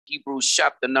Hebrews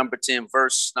chapter number 10,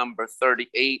 verse number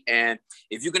 38. And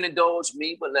if you can indulge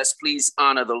me, but let's please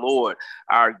honor the Lord,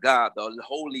 our God, the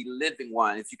holy living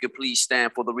one. If you could please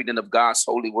stand for the reading of God's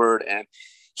holy word. And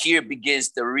here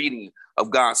begins the reading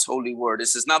of God's holy word. It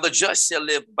says, now the just shall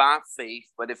live by faith,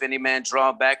 but if any man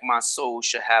draw back, my soul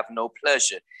shall have no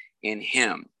pleasure in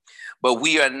him. But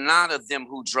we are not of them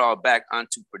who draw back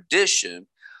unto perdition,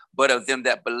 but of them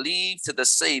that believe to the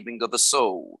saving of the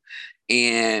soul.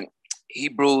 In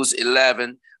Hebrews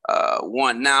 11,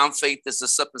 1, now faith is the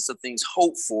substance of things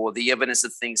hoped for, the evidence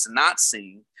of things not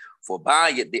seen. For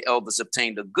by it the elders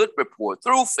obtained a good report.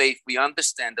 Through faith we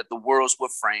understand that the worlds were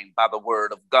framed by the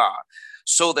word of God,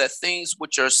 so that things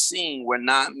which are seen were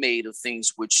not made of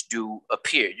things which do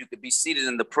appear. You could be seated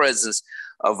in the presence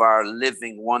of our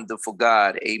living, wonderful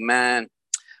God. Amen.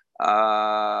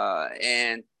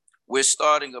 And we're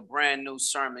starting a brand new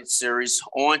sermon series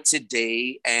on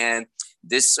today. And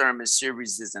this sermon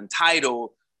series is entitled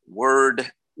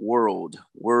Word World,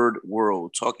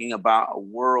 talking about a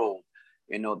world,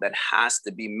 that has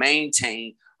to be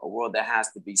maintained, a world that has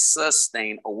to be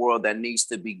sustained, a world that needs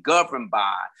to be governed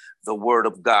by the word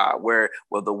of God, where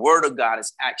the word of God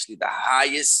is actually the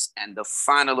highest and the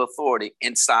final authority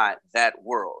inside that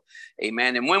world.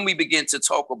 Amen. And when we begin to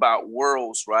talk about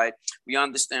worlds, right, we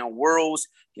understand worlds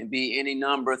can be any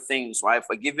number of things, right? If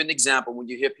I give you an example, when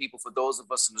you hear people, for those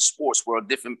of us in the sports world,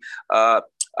 different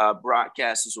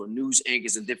broadcasters or news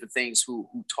anchors and different things who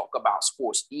talk about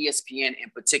sports, ESPN in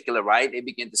particular, right? They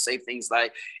begin to say things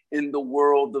like in the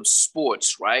world of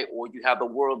sports, right? Or you have the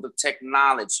world of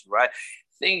technology, right?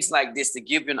 Things like this to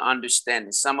give you an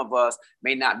understanding. Some of us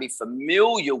may not be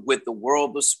familiar with the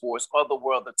world of sports or the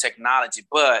world of technology,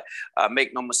 but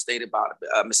make no mistake about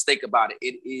it.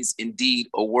 It is indeed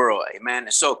a world. Amen.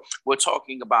 And so we're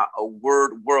talking about a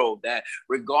word world that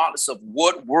regardless of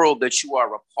what world that you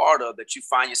are a part of, that you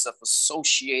find yourself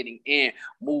associating in,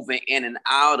 moving in and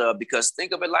out of, because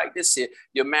think of it like this here,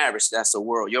 your marriage, that's a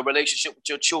world. Your relationship with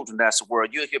your children, that's a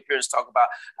world. You'll hear parents talk about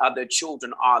how their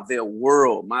children are their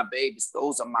world. My babies,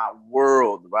 those are my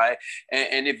world, right?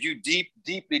 And if you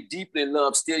deeply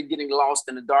love, still getting lost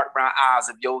in the dark brown eyes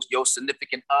of your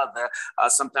significant other,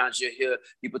 sometimes you hear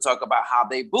people talk about how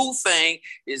they boo thing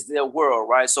is their world,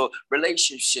 right? So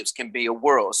relationships can be a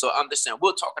world. So understand,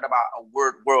 we're talking about a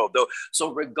word world, though.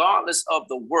 So regardless of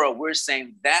the world, we're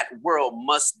saying that world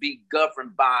must be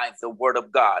governed by the word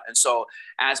of God. And so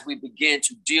as we begin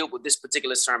to deal with this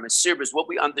particular sermon series, what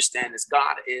we understand is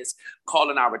God is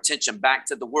calling our attention back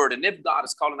to the word. And if God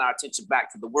is calling our attention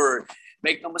back to the word,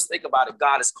 make no mistake about it,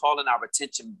 God is calling our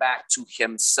attention back to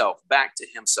himself.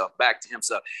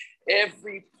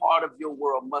 Every part of your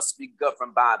world must be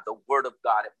governed by the word of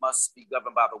God. It must be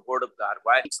governed by the word of God,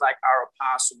 right? It's like our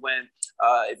apostle when,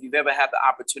 if you've ever had the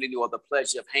opportunity or the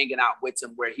pleasure of hanging out with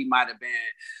him, where he might have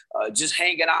been just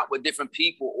hanging out with different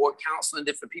people or counseling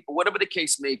different people, whatever the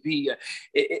case may be,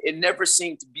 it never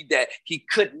seemed to be that he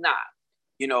could not.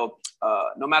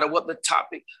 No matter what the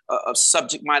topic of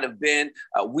subject might have been,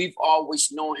 we've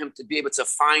always known him to be able to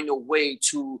find a way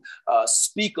to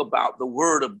speak about the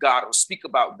word of God or speak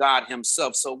about God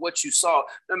himself. So what you saw,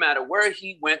 no matter where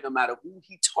he went, no matter who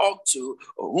he talked to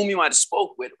or whom he might have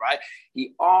spoke with, right,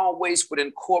 he always would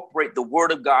incorporate the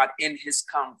word of God in his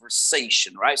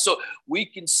conversation, right? So we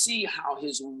can see how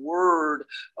his word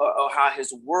or how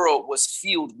his world was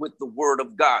filled with the word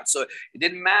of God. So it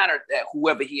didn't matter that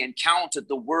whoever he encountered,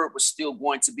 the word was still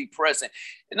going to be present.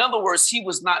 In other words, he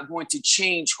was not going to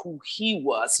change who he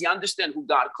was. He understood who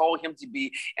God called him to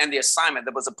be and the assignment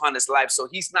that was upon his life. So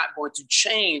he's not going to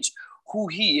change who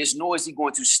he is, nor is he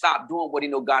going to stop doing what he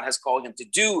knows God has called him to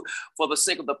do for the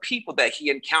sake of the people that he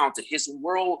encountered. His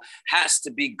world has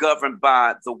to be governed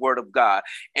by the word of God.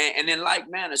 And in like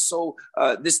manner, so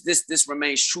this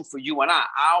remains true for you and I.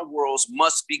 Our worlds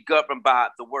must be governed by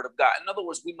the word of God. In other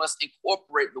words, we must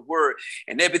incorporate the word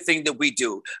in everything that we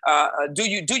do. Do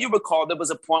you recall there was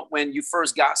a point when you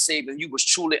first got saved and you was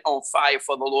truly on fire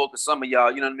for the Lord? Because some of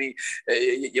y'all, you know what I mean?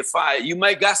 You're fire. You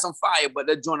may got some fire, but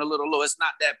they're doing a little low. It's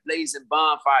not that blazing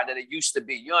bonfire that it used to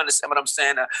be. You understand what I'm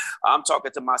saying? I'm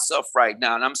talking to myself right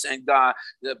now, and I'm saying, God,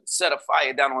 set a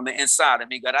fire down on the inside of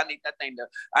me. God, I need that thing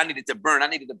I need it to burn. I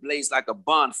need it to blaze like a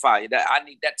bonfire. I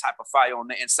need that type of fire on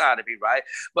the inside of me, right?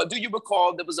 But do you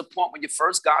recall there was a point when you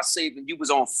first got saved and you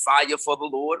was on fire for the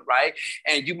Lord, right?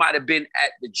 And you might have been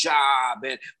at the job,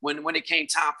 and when it came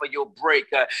time for your break,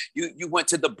 you went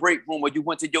to the break room or you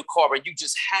went to your car and you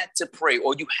just had to pray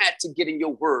or you had to get in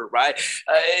your word, right?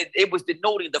 It was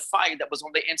denoting the fire fire that was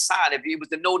on the inside of you. It was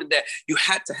denoting that you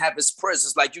had to have his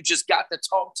presence. Like you just got to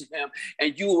talk to him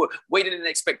and you were waiting in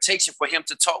expectation for him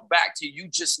to talk back to you. You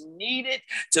just needed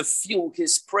to feel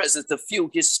his presence, to feel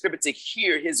his spirit, to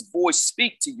hear his voice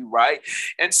speak to you, right?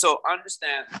 And so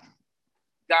understand,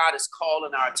 God is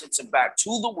calling our attention back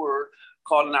to the word,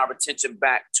 calling our attention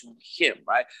back to him,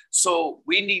 right? So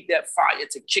we need that fire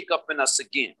to kick up in us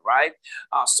again, right?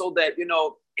 So that,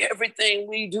 everything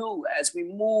we do as we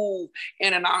move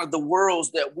in and out of the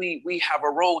worlds that we have a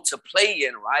role to play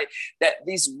in, right? That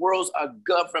these worlds are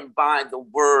governed by the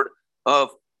word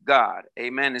of God.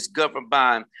 Amen. It's governed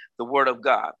by the word of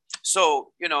God.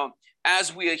 So,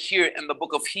 as we are here in the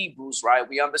book of Hebrews, right,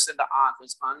 we understand the author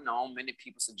is unknown. Many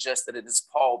people suggest that it is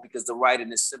Paul because the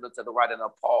writing is similar to the writing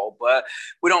of Paul, but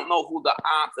we don't know who the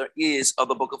author is of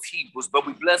the book of Hebrews, but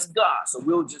we bless God. So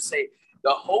we'll just say the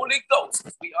Holy Ghost,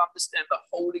 as we understand the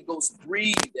Holy Ghost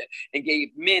breathed and gave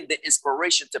men the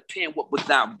inspiration to pen what was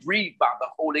now breathed by the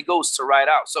Holy Ghost to write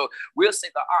out. So we'll say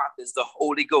the author is the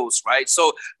Holy Ghost, right?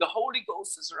 So the Holy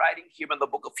Ghost is writing here in the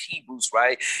book of Hebrews,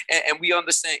 right? And we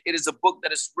understand it is a book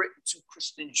that is written to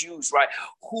Christian Jews, right?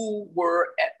 Who were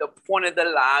at the point of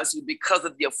their lives because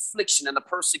of the affliction and the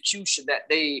persecution that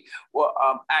they were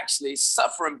actually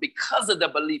suffering because of their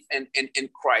belief in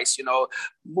Christ,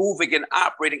 moving and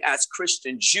operating as Christian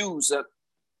Jews.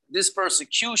 This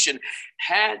persecution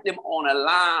had them on a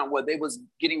line where they was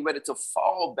getting ready to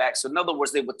fall back. So in other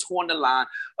words, they were torn the line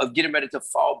of getting ready to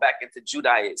fall back into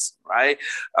Judaism, right?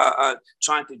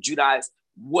 Trying to Judaize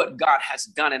what God has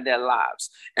done in their lives.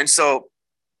 And so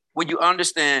when you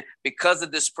understand, because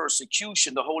of this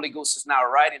persecution, the Holy Ghost is now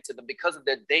writing to them because of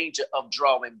their danger of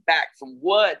drawing back from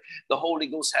what the Holy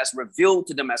Ghost has revealed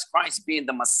to them as Christ being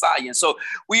the Messiah. And so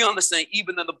we understand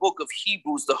even in the book of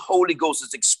Hebrews, the Holy Ghost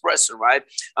is expressing, right?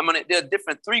 There are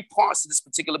different three parts to this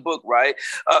particular book, right?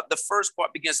 The first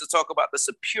part begins to talk about the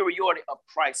superiority of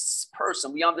Christ's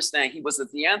person. We understand he was a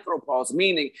theanthropos,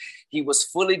 meaning he was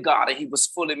fully God and he was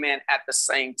fully man at the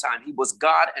same time. He was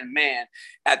God and man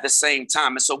at the same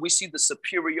time. And so we see the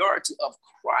superiority of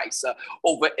Christ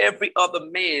over every other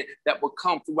man that will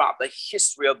come throughout the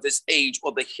history of this age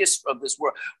or the history of this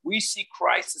world. We see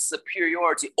Christ's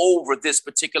superiority over this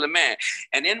particular man.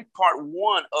 And in part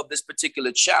one of this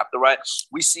particular chapter, right,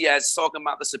 we see as talking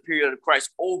about the superiority of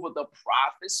Christ over the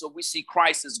prophets. So we see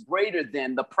Christ is greater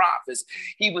than the prophets.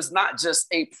 He was not just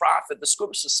a prophet. The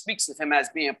scripture speaks of him as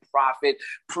being prophet,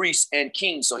 priest, and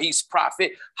king. So he's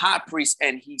prophet, high priest,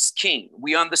 and he's king.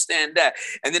 We understand that.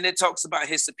 And then it talks about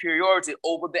his superiority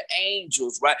over the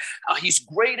angels, right? He's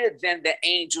greater than the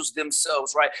angels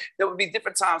themselves, right? There would be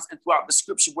different times and throughout the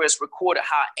scripture where it's recorded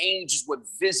how angels would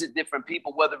visit different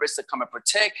people, whether it's to come and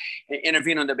protect and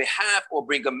intervene on their behalf or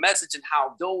bring a message, and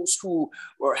how those who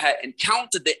had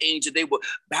encountered the angel, they would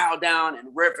bow down and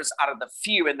reverence out of the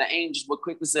fear, and the angels would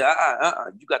quickly say,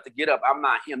 you got to get up. I'm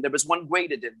not him. There is one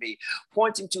greater than me,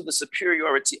 pointing to the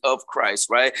superiority of Christ,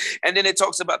 right? And then it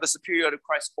talks about the superiority of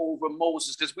Christ over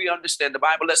Moses, because we understand the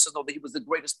Bible lets us know that he was the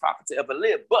greatest prophet to ever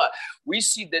live, but we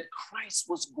see that Christ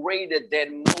was greater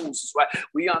than Moses, right?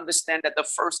 We understand that the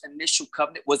first initial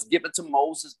covenant was given to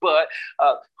Moses, but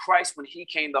Christ, when he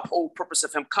came, the whole purpose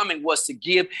of him coming was to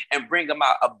give and bring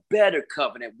about a better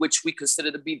covenant, which we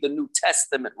consider to be the New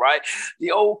Testament, right?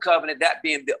 The old covenant, that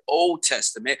being the Old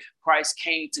Testament, Christ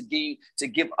came to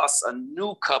give us a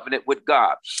new covenant with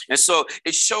God. And so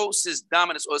it shows his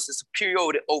dominance or his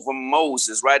superiority over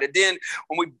Moses, right? And then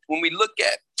when we look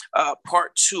at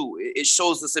part two, it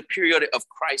shows the superiority of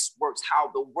Christ's works,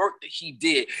 how the work that he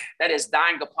did, that is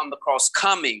dying upon the cross,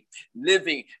 coming,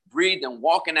 living, breathing,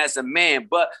 walking as a man,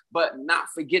 but not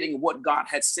forgetting what God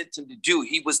had sent him to do.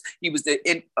 He was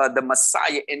the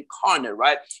Messiah incarnate,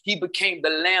 right? He became the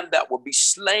lamb that would be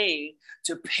slain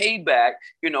to pay back,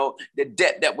 the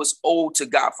debt that was owed to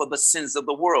God for the sins of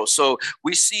the world. So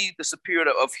we see the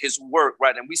superiority of his work,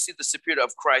 right? And we see the superiority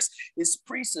of Christ, his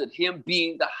priesthood, him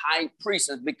being the high priest.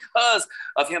 And because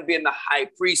of him being the high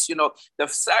priest, the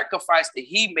sacrifice that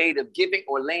he made of giving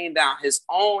or laying down his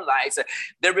own life,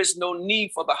 there is no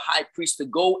need for the high priest to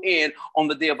go in on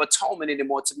the Day of Atonement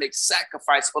anymore to make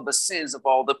sacrifice for the sins of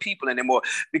all the people anymore,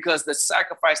 because the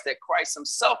sacrifice that Christ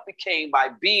himself became by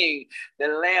being the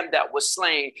lamb that was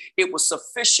slain, it was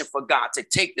sufficient for God to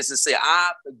take this and say,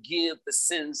 I forgive the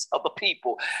sins of the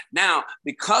people. Now,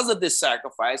 because of this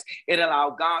sacrifice, it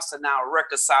allowed God to now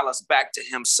reconcile us back to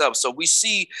himself. So we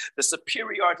see the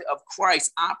superiority of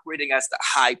Christ operating as the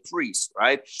high priest,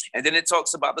 right? And then it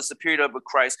talks about the superiority of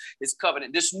Christ, his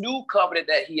covenant, this new covenant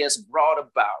that he has brought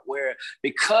about, where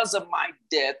because of my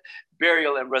death,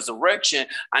 burial, and resurrection,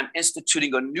 I'm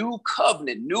instituting a new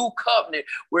covenant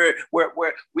where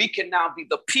we can now be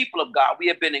the people of God. We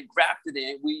have been engrafted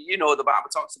in. The Bible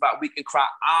talks about we can cry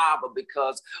Abba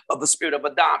because of the spirit of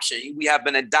adoption. We have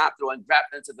been adopted or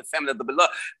engrafted into the family of the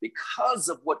beloved because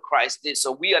of what Christ did.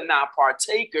 So we are now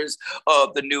partakers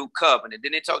of the new covenant.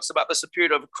 Then it talks about the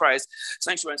superiority of Christ,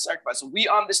 sanctuary and sacrifice. So we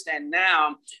understand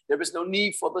now there is no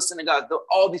need for the synagogue,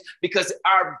 all these, because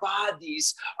our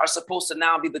bodies are supposed to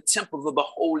now be the temples of the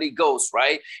Holy Ghost,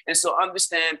 right? And so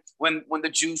understand when the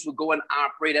Jews would go and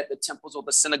operate at the temples or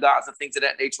the synagogues and things of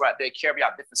that nature right there, carry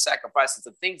out different sacrifices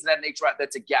and things of that nature right there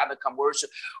to gather, come worship.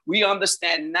 We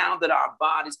understand now that our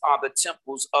bodies are the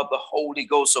temples of the Holy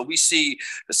Ghost. So we see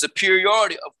the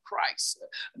superiority of Christ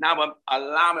now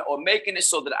allowing or making it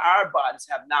so that our bodies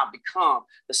have now become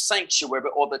the sanctuary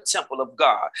or the temple of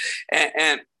God.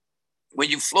 And when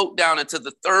you float down into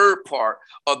the third part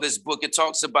of this book, it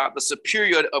talks about the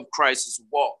superiority of Christ's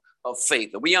walk of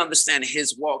faith. We understand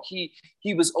his walk. He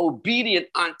was obedient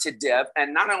unto death.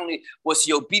 And not only was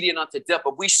he obedient unto death,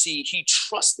 but we see he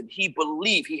trusted, he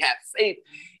believed, he had faith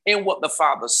in what the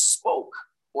Father spoke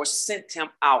or sent him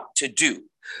out to do.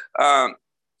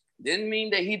 Didn't mean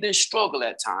that he didn't struggle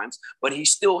at times, but he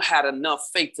still had enough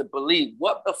faith to believe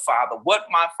what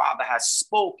my Father has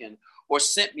spoken or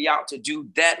sent me out to do,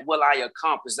 that will I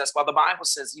accomplish. That's why the Bible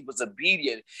says he was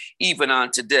obedient even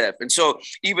unto death. And so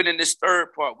even in this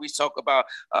third part, we talk about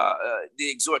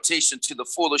the exhortation to the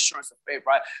full assurance of faith,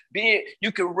 right?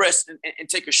 You can rest and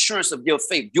take assurance of your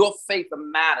faith. Your faith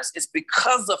matters. It's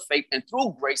because of faith and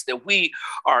through grace that we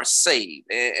are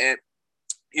saved. And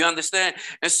you understand?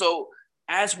 And so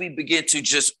as we begin to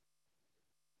just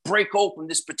break open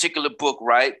this particular book,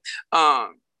 right?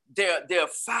 There are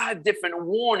 5 different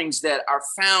warnings that are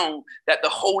found that the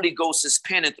Holy Ghost is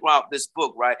penning throughout this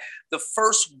book, right? The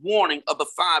first warning of the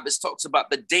 5 talks about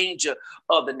the danger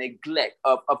of the neglect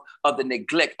of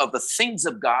the things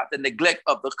of God, the neglect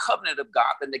of the covenant of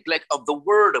God, the neglect of the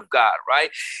word of God,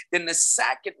 right? Then the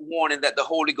second warning that the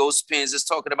Holy Ghost pens is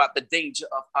talking about the danger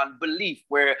of unbelief,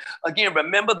 where again,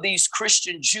 remember these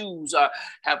Christian Jews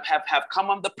have come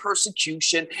under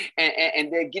persecution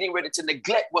and they're getting ready to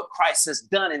neglect what Christ has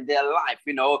done in their life,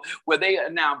 where they are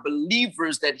now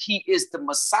believers that he is the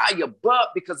Messiah, but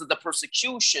because of the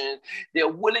persecution, they're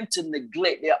willing to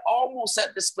neglect. They're almost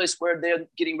at this place where they're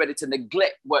getting ready to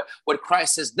neglect what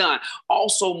Christ has done,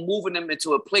 also moving them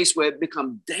into a place where it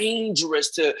becomes dangerous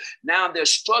to now they're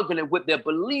struggling with their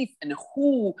belief in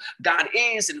who God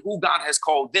is and who God has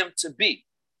called them to be.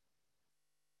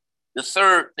 The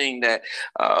third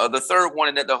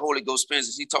warning that the Holy Ghost spends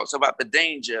is he talks about the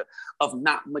danger of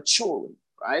not maturing.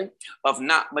 Right? Of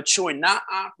not maturing, not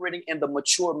operating in the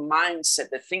mature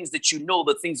mindset, the things that you know,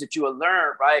 the things that you have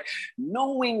learned, right?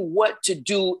 Knowing what to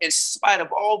do in spite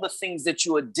of all the things that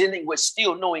you are dealing with,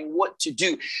 still knowing what to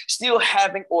do, still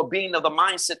having or being of the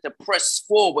mindset to press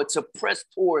forward, to press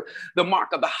toward the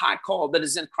mark of the high call that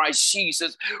is in Christ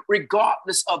Jesus,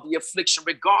 regardless of the affliction,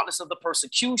 regardless of the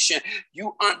persecution.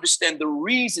 You understand the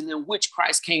reason in which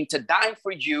Christ came to die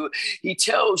for you. He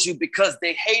tells you, because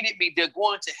they hated me, they're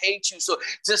going to hate you. So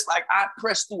just like I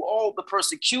pressed through all the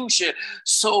persecution,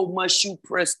 so must you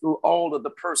press through all of the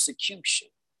persecution.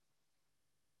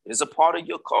 It is a part of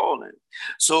your calling.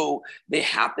 So they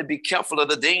have to be careful of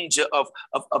the danger of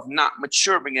not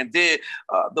maturing. And then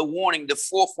the warning, the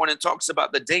fourth one, talks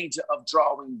about the danger of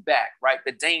drawing back, right?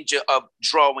 The danger of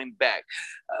drawing back.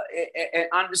 And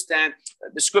understand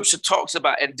the scripture talks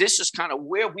about, and this is kind of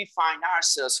where we find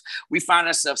ourselves. We find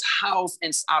ourselves housed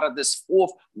inside of this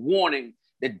fourth warning,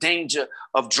 the danger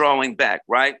of drawing back,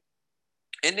 right?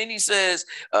 And then he says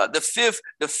the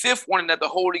fifth warning that the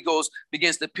Holy Ghost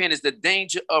begins to pen is the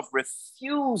danger of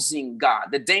refusing God,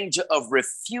 the danger of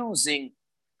refusing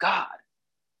God.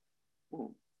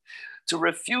 To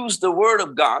refuse the word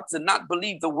of God, to not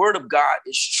believe the word of God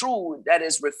is true, that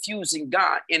is refusing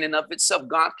God in and of itself.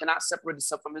 God cannot separate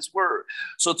himself from his word.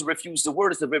 So to refuse the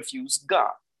word is to refuse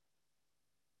God.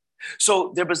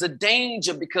 So there was a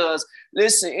danger because,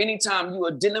 listen, anytime you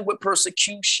are dealing with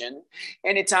persecution,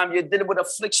 anytime you're dealing with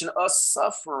affliction or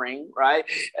suffering, right?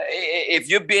 If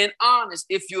you're being honest,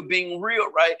 if you're being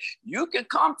real, right? You can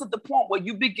come to the point where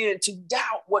you begin to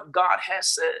doubt what God has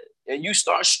said. And you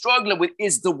start struggling with,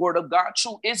 is the word of God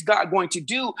true? Is God going to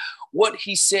do what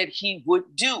he said he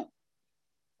would do?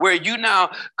 Where you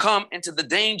now come into the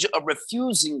danger of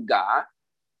refusing God.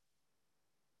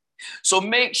 So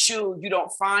make sure you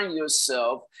don't find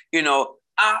yourself,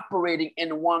 operating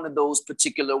in one of those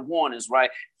particular warnings, right?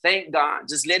 Thank God.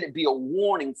 Just let it be a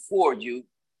warning for you.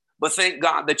 But thank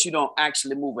God that you don't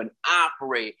actually move and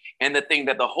operate in the thing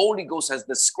that the Holy Ghost has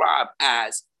described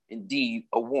as indeed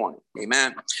a warning.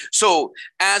 Amen. So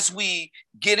as we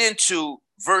get into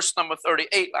verse number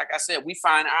 38, like I said, we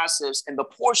find ourselves in the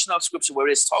portion of scripture where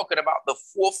it's talking about the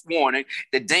fourth warning,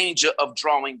 the danger of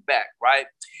drawing back, right?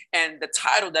 And the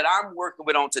title that I'm working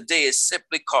with on today is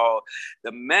simply called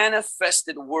The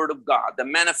Manifested Word of God. The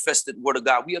Manifested Word of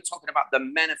God. We are talking about the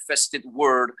manifested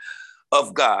Word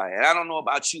of God. And I don't know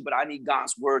about you, but I need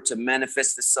God's word to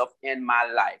manifest itself in my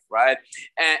life, right?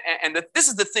 This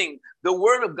is the thing. The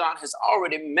word of God has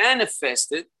already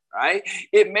manifested, right?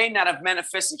 It may not have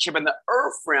manifested here in the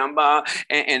earth realm,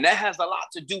 and that has a lot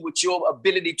to do with your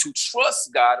ability to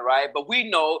trust God, right? But we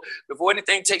know before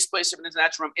anything takes place in this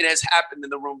natural realm, it has happened in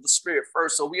the realm of the spirit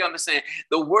first. So we understand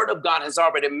the word of God has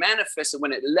already manifested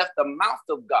when it left the mouth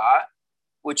of God,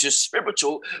 which is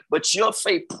spiritual, but your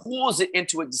faith pulls it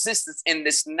into existence in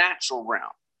this natural realm.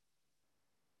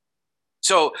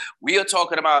 So we are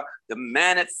talking about the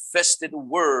manifested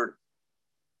word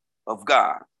of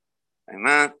God.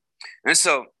 Amen. And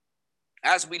so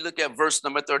as we look at verse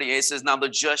number 38, it says, now the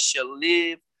just shall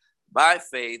live by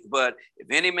faith, but if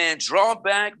any man draw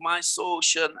back, my soul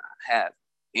shall not have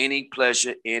any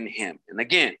pleasure in him. And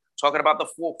again, talking about the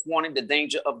fourth warning, the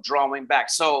danger of drawing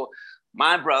back. So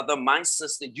my brother, my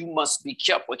sister, you must be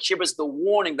careful. Here is the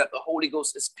warning that the Holy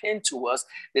Ghost has pinned to us,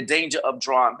 the danger of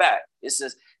drawing back. It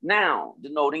says now,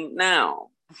 denoting now,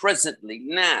 presently,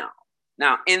 now.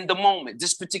 Now, in the moment,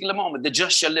 this particular moment, the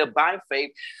just shall live by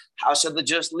faith. How shall the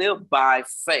just live? By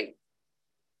faith.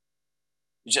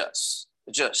 The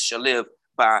just shall live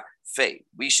by faith.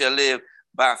 We shall live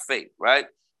by faith, right?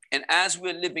 And as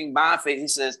we're living by faith, he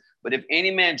says, but if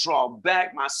any man draw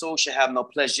back, my soul shall have no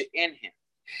pleasure in him.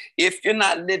 If you're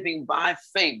not living by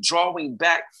faith, drawing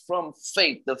back from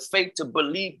faith, the faith to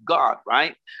believe God,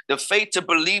 right? The faith to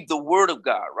believe the word of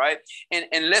God, right?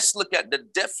 And let's look at the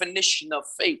definition of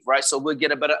faith, right? So we'll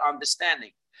get a better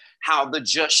understanding how the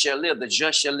just shall live. The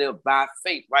just shall live by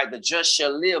faith, right? The just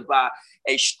shall live by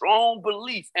a strong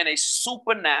belief in a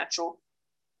supernatural,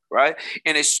 right?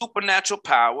 In a supernatural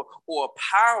power or a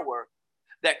power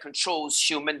that controls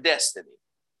human destiny.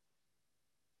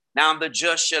 Now the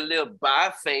just shall live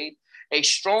by faith, a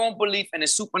strong belief in a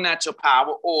supernatural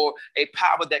power or a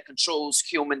power that controls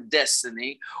human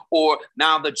destiny. Or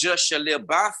now the just shall live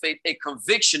by faith, a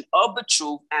conviction of the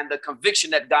truth and the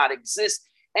conviction that God exists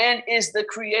and is the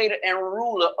creator and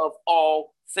ruler of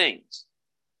all things.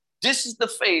 This is the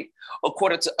faith,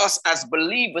 according to us as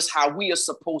believers, how we are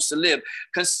supposed to live.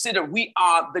 Consider we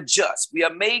are the just. We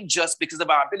are made just because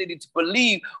of our ability to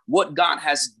believe what God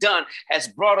has done, has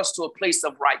brought us to a place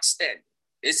of right standing.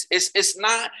 It's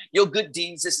not your good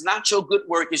deeds. It's not your good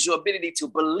work. It's your ability to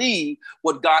believe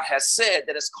what God has said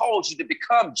that has called you to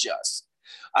become just,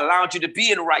 allowed you to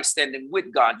be in right standing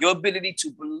with God, your ability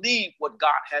to believe what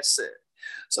God has said.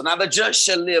 So now the just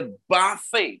shall live by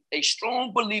faith, a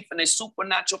strong belief in a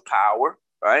supernatural power,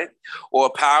 right? Or a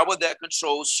power that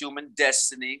controls human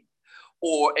destiny,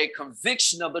 or a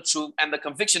conviction of the truth and the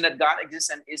conviction that God exists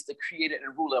and is the creator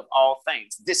and ruler of all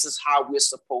things. This is how we're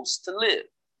supposed to live.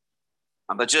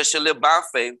 And the just shall live by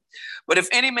faith. But if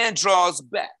any man draws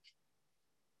back,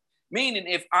 meaning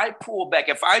if I pull back,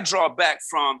 if I draw back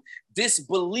from this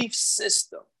belief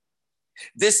system,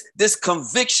 this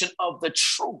conviction of the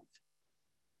truth,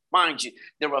 mind you,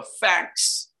 there are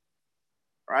facts,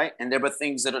 right? And there are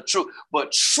things that are true.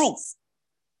 But truth,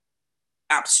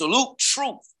 absolute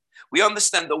truth. We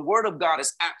understand the word of God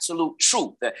is absolute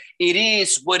truth. That it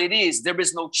is what it is. There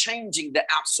is no changing the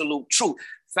absolute truth.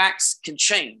 Facts can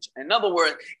change. In other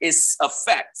words, it's a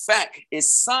fact. Fact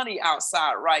is sunny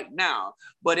outside right now.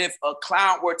 But if a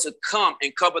cloud were to come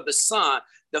and cover the sun,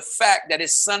 the fact that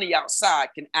it's sunny outside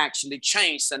can actually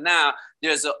change. So now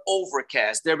there's an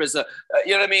overcast. There is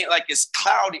you know what I mean? Like it's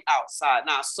cloudy outside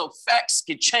now. So facts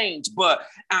can change, but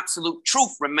absolute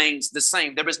truth remains the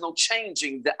same. There is no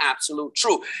changing the absolute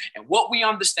truth. And what we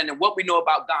understand and what we know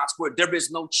about God's word, there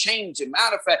is no changing.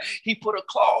 Matter of fact, he put a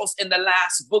clause in the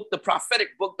last book, the prophetic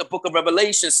book, the book of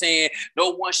Revelation, saying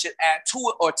no one should add to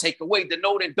it or take away.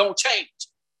 Denoting don't change.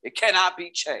 It cannot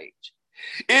be changed.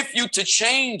 If you to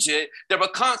change it, there are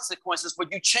consequences for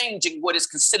you changing what is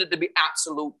considered to be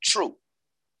absolute truth.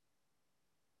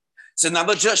 So now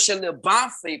the just shall live by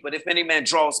faith, but if any man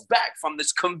draws back from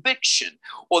this conviction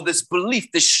or this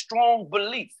belief, this strong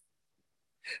belief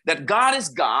that God is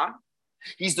God,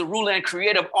 he's the ruler and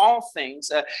creator of all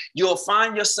things, you'll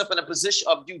find yourself in a position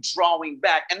of you drawing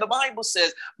back. And the Bible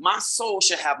says, my soul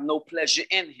shall have no pleasure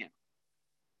in him.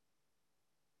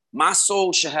 My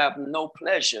soul shall have no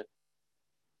pleasure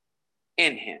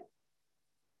in him.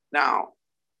 Now,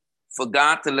 for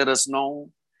God to let us know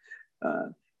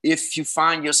If you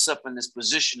find yourself in this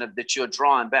position of that you're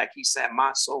drawing back, he said,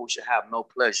 my soul should have no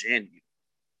pleasure in you.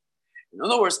 In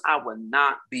other words, I will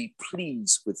not be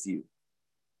pleased with you.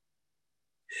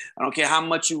 I don't care how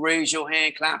much you raise your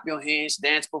hand, clap your hands,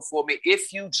 dance before me.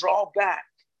 If you draw back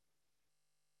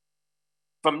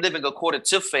from living according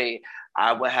to faith,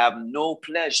 I will have no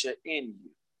pleasure in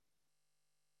you.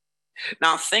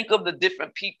 Now, think of the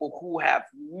different people who have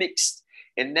mixed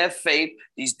in their faith,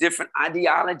 these different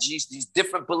ideologies, these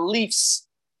different beliefs,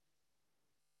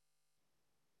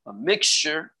 a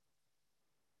mixture,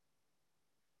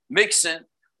 mixing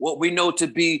what we know to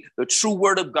be the true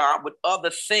word of God with other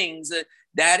things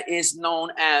that is known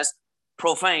as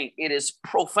profane. It is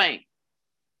profane.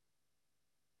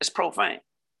 It's profane.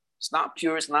 It's not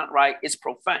pure. It's not right. It's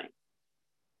profane.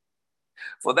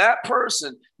 For that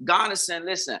person, God is saying,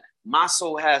 listen, my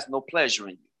soul has no pleasure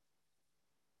in you.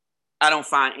 I don't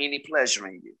find any pleasure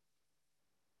in you.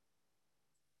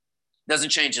 Doesn't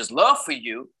change his love for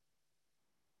you,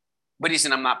 but he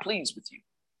said, I'm not pleased with you.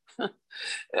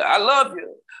 I love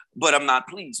you, but I'm not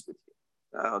pleased with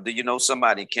you. Do you know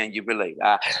somebody? Can you relate?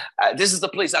 This is the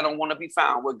place I don't want to be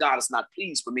found, where God is not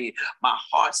pleased with me. My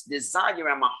heart's desire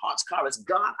and my heart's cry is,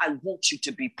 God, I want you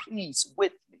to be pleased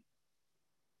with me.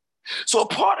 So a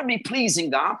part of me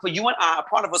pleasing God, for you and I, a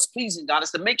part of us pleasing God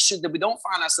is to make sure that we don't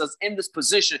find ourselves in this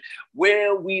position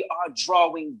where we are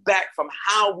drawing back from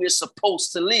how we're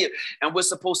supposed to live. And we're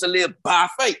supposed to live by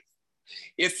faith.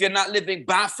 If you're not living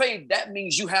by faith, that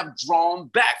means you have drawn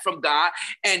back from God,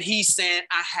 and he's saying,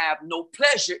 I have no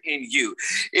pleasure in you.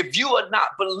 If you are not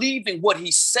believing what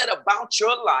he said about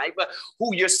your life,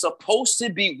 who you're supposed to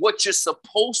be, what you're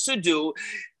supposed to do,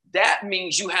 that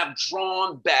means you have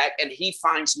drawn back and he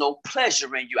finds no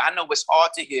pleasure in you. I know it's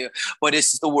hard to hear, but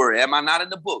it's the word. Am I not in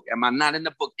the book? Am I not in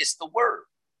the book? It's the word.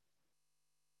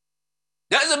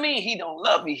 Doesn't mean he don't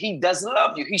love you. He does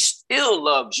love you. He still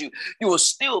loves you. You are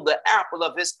still the apple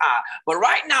of his eye. But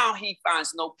right now he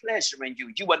finds no pleasure in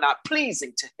you. You are not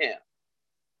pleasing to him.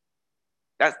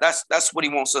 That's what he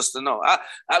wants us to know.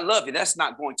 I love you. That's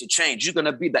not going to change. You're going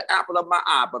to be the apple of my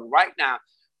eye. But right now,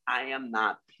 I am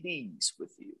not pleased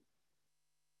with you.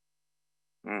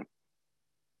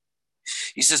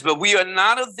 He says, but we are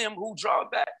not of them who draw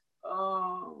back.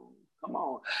 Oh, come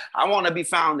on. I want to be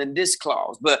found in this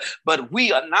clause, but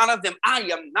we are not of them. I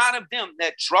am not of them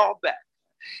that draw back.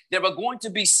 There are going to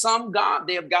be some, God,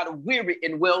 they have got weary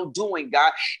in well-doing,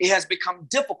 God. It has become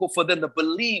difficult for them to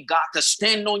believe, God, to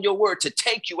stand on your word, to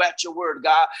take you at your word,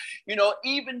 God. You know,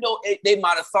 even though they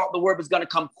might have thought the word was going to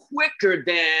come quicker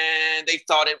than they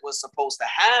thought it was supposed to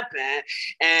happen,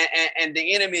 and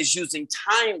the enemy is using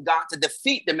time, God, to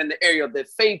defeat them in the area of their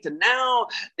faith, and now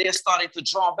they're starting to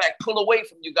draw back, pull away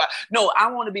from you, God. No,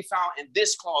 I want to be found in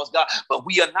this clause, God, but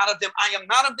we are not of them. I am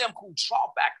not of them who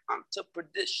draw back unto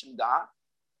perdition, God.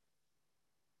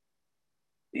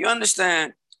 You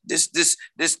understand this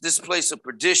place of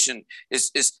perdition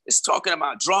is talking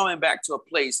about drawing back to a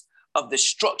place of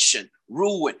destruction,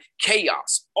 ruin,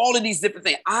 chaos, all of these different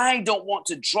things. I don't want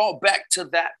to draw back to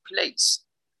that place.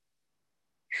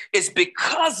 It's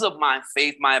because of my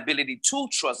faith, my ability to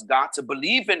trust God, to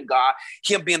believe in God,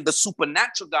 him being the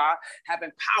supernatural God,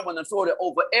 having power and authority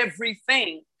over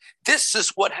everything. This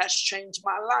is what has changed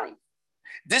my life.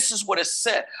 This is what has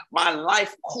set my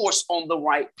life course on the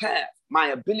right path. My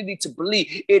ability to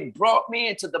believe, it brought me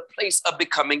into the place of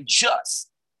becoming just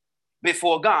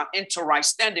before God, into right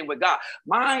standing with God.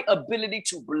 My ability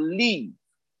to believe,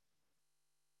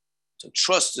 to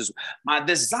trust his, my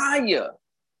desire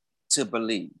to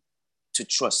believe, to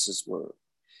trust his word.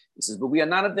 He says, but we are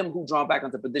not of them who draw back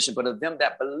unto perdition, but of them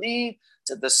that believe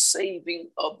to the saving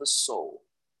of the soul.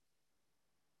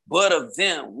 But of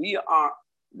them, we are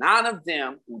not of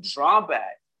them who draw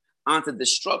back unto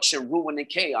destruction, ruin, and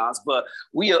chaos, but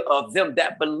we are of them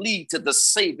that believe to the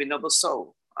saving of the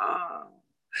soul.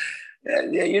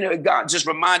 You know, God just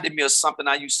reminded me of something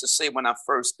I used to say when I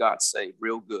first got saved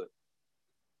real good.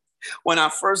 When I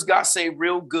first got saved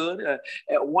real good,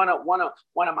 one of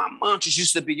my mantras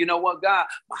used to be, you know what, God,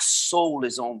 my soul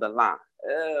is on the line.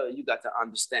 You got to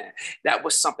understand. That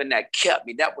was something that kept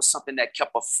me. That was something that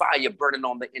kept a fire burning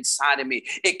on the inside of me.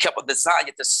 It kept a desire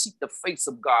to seek the face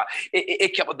of God.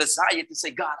 It kept a desire to say,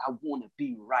 God, I want to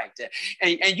be right.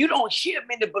 And you don't hear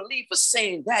many believers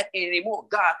saying that anymore.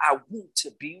 God, I want to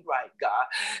be right, God.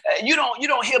 You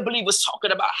don't hear believers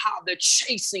talking about how they're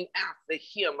chasing after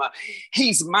him.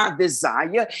 He's my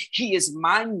desire. He is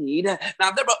my need.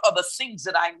 Now, there are other things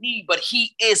that I need, but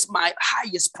he is my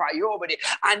highest priority.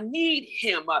 I need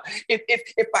him.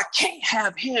 If I can't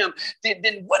have him,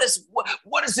 then what is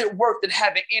it worth in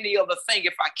having any other thing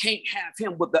if I can't have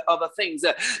him with the other things?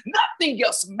 Nothing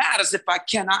else matters if I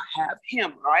cannot have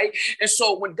him, right? And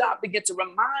so when God began to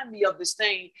remind me of this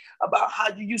thing about how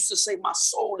you used to say my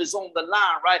soul is on the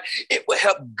line, right? It will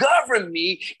help govern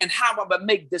me and how I would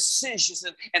make decisions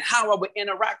and how I would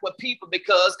interact with people,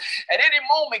 because at any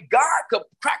moment God could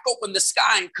crack open the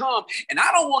sky and come, and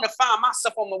I don't want to find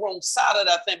myself on the wrong side of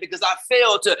that thing because I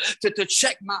failed to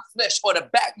check my flesh or to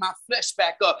back my flesh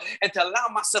back up and to allow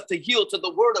myself to yield to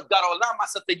the word of God or allow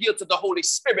myself to yield to the Holy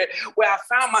Spirit, where I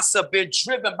found myself being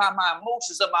driven by my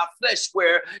emotions of my flesh,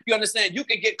 where you understand you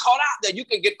can get caught out there, you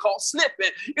can get caught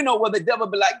slipping, where the devil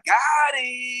be like, got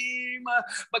him,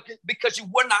 but because you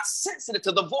were not sensitive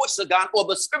to the voice of God or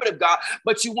the Spirit of God,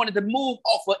 but you wanted to move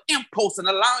off of impulse and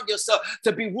allow yourself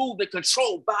to be ruled and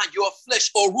controlled by your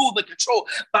flesh or ruled and controlled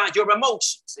by your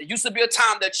emotions. It used to be a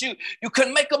time that you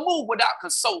couldn't make a move without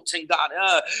consulting God.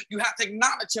 You have to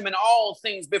acknowledge him in all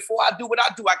things. Before I do what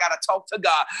I do, I got to talk to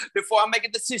God. Before I make a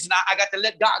decision, I got to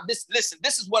let God, listen,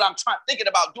 this is what I'm thinking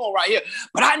about doing right here,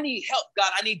 but I need help,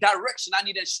 God. I need direction. I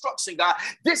need instruction, God.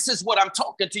 This is what I'm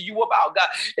talking to you about, God.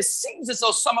 It seems as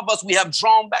though some of us, we have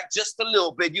drawn back just a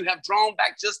little bit. You have drawn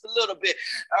back just a little bit.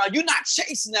 You're not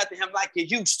chasing after him like you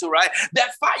used to, right?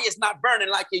 That fire is not burning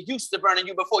like it used to burning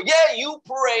you before. Yeah, you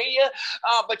pray,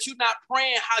 but you're not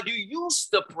praying how you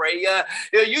used to pray.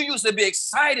 You used to be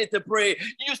excited to pray.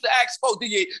 You used to ask folks, do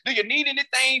you need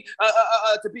anything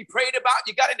to be prayed about?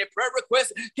 You got any prayer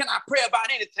requests? Can I pray about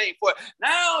anything for it?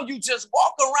 Now you just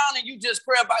walk around and you just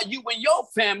pray about you and your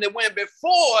family, when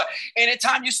before,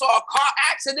 anytime you saw a car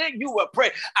accident, you would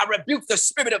pray. I rebuke the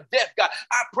spirit of death, God.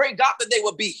 I pray, God, that they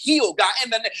will be healed, God.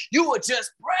 And then you would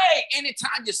just pray.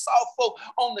 Anytime you saw folk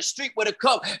on the street with a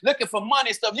cup looking for money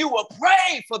and stuff, you will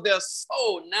pray for their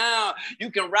soul. Now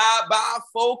you can ride by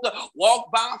folk,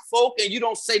 walk by folk, and you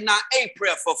don't say not a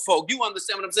prayer for folk. You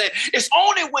understand what I'm saying? It's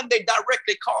only when they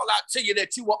directly call out to you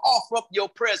that you will offer up your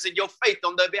prayers and your faith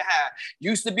on their behalf.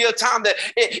 Used to be a time that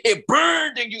it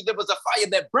burned in you. There was a fire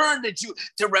that burned in you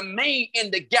to remain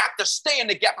in the gap, to stay in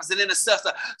the gap as an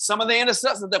intercessor. Some of the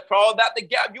intercessors that crawled out the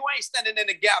gap, you ain't standing in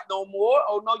the gap no more.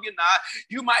 Oh, no, you're not.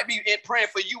 You might be praying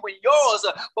for you and yours,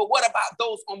 but what about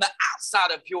those on the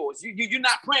outside of yours? You're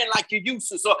not praying like you used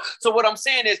to. So what I'm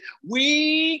saying is,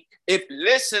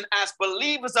 listen, as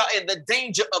believers are in the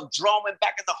danger of drawing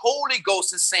back, and the Holy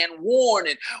Ghost is saying,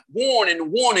 warning,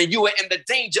 you are in the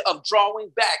danger of drawing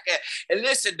back. And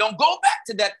listen, don't go back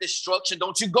to that destruction.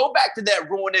 Don't you go back to that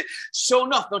ruin. And sure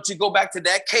enough, don't you go back to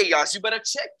that chaos. You better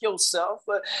check yourself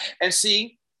and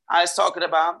see. I was talking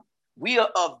about, we are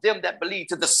of them that believe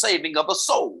to the saving of a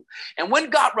soul. And when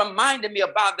God reminded me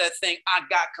about that thing, I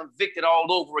got convicted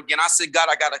all over again. I said, God,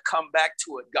 I got to come back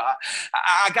to it, God.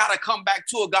 I got to come back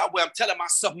to it, God, where I'm telling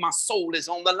myself my soul is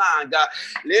on the line, God.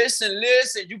 Listen,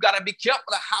 you got to be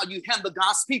careful of how you handle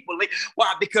God's people.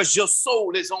 Why? Because your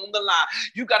soul is on the line.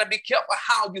 You got to be careful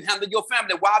how you handle your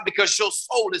family. Why? Because your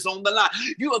soul is on the line.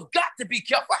 You have got to be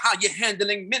careful how you're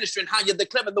handling ministry and how you're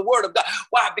declaring the word of God.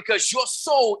 Why? Because your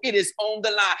soul, it is on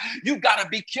the line. You got to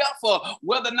be careful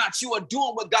whether or not you are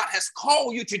doing what God has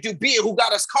called you to do, be it who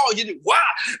God has called you to do. Why?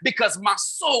 Because my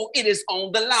soul, it is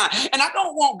on the line. And I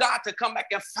don't want God to come back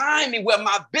and find me where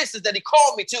my business that he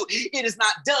called me to, it is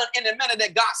not done in the manner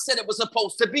that God said it was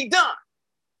supposed to be done.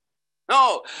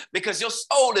 No, because your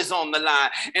soul is on the line.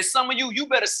 And some of you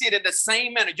better see it in the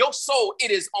same manner. Your soul,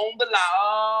 it is on the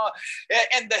line.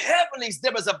 And the heavenlies,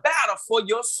 there is a battle for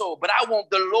your soul. But I want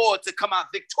the Lord to come out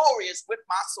victorious with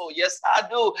my soul. Yes, I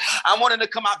do. I want him to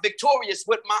come out victorious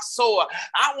with my soul.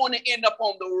 I want to end up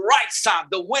on the right side,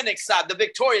 the winning side, the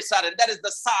victorious side. And that is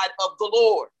the side of the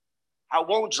Lord. I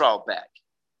won't draw back.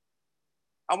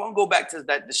 I won't go back to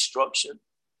that destruction,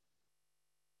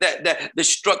 that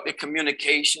destructive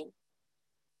communication.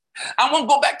 I won't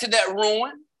go back to that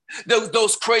ruin.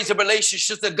 Those crazy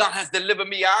relationships that God has delivered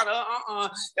me out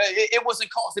of, it wasn't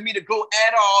causing me to grow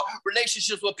at all.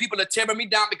 Relationships where people are tearing me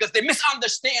down because they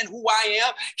misunderstand who I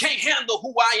am, can't handle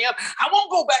who I am. I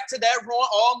won't go back to that ruin.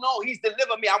 Oh, no, he's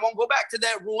delivered me. I won't go back to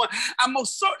that ruin. I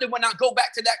most certainly will not go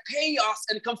back to that chaos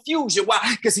and confusion. Why?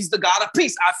 Because he's the God of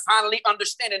peace. I finally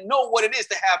understand and know what it is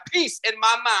to have peace in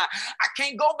my mind. I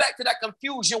can't go back to that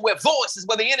confusion where voices,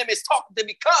 where the enemy is talking to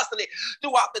me constantly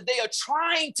throughout the day, are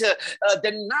trying to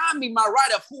deny me my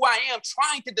right of who I am,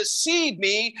 trying to deceive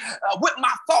me with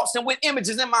my thoughts and with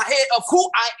images in my head of who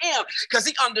I am, because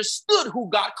he understood who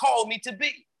God called me to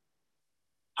be.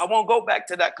 I won't go back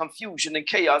to that confusion and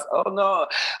chaos. Oh, no,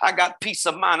 I got peace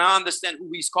of mind. I understand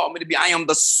who he's called me to be. I am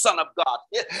the Son of God.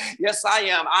 Yes, I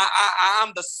am. I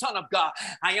am the Son of God.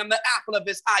 I am the apple of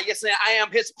his eye. Yes, I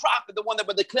am his prophet, the one that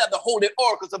will declare the holy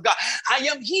oracles of God. I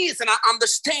am his, and I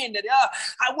understand that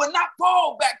I will not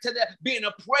fall back to that being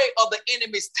a prey of the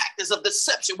enemy's tactics of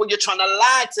deception when you're trying to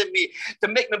lie to me to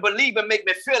make me believe and make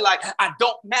me feel like I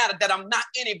don't matter, that I'm not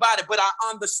anybody, but I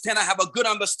understand. I have a good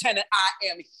understanding. I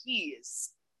am his.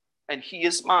 And he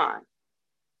is mine.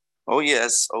 Oh,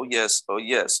 yes. Oh, yes. Oh,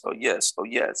 yes. Oh, yes. Oh,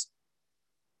 yes.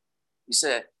 He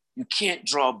said, you can't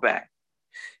draw back.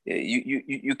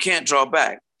 You can't draw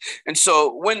back. And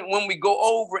so when we go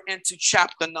over into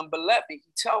chapter number 11, he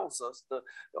tells us the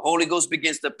Holy Ghost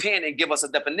begins to pen and give us a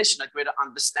definition, a greater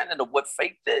understanding of what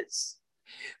faith is.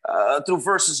 Through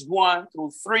verses 1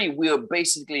 through 3, we are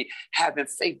basically having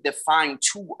faith defined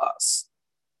to us,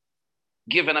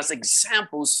 giving us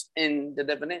examples in the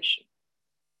definition.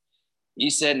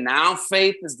 He said, now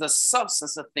faith is the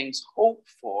substance of things hoped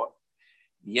for,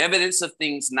 the evidence of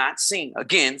things not seen.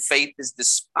 Again, faith is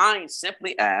defined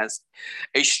simply as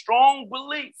a strong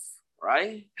belief,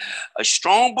 right? A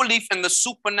strong belief in the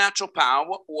supernatural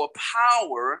power or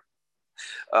power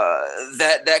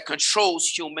that controls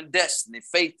human destiny.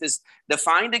 Faith is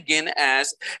defined again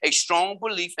as a strong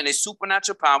belief in a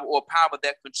supernatural power or power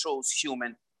that controls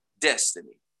human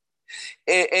destiny.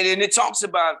 And it talks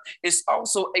about, it's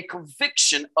also a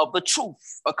conviction of the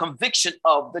truth, a conviction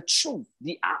of the truth,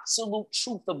 the absolute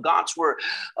truth of God's word,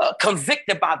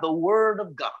 convicted by the word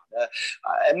of God.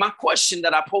 And my question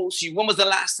that I pose to you, when was the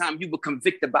last time you were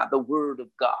convicted by the word of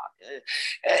God?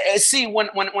 See, when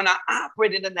I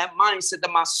operated in that mindset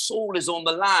that my soul is on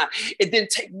the line, it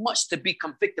didn't take much to be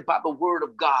convicted by the word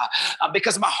of God,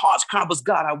 because my heart's cry was,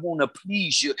 God, I want to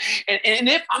please you. And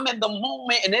if I'm in the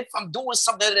moment and if I'm doing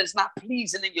something that is not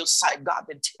pleasing in your sight, God,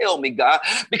 then tell me, God,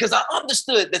 because I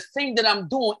understood the thing that I'm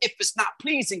doing, if it's not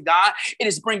pleasing God, it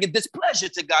is bringing displeasure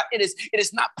to God. It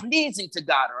is not pleasing to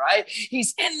God, all right?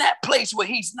 He's in that place where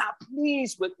he's not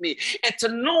pleased with me. And to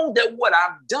know that what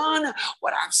I've done,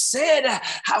 what I've said,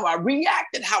 how I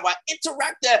reacted, how I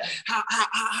interacted,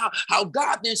 how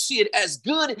God didn't see it as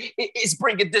good, it's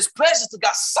bringing displeasure to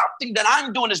God. Something that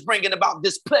I'm doing is bringing about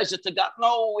displeasure to God.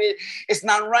 No, it's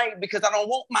not right, because I don't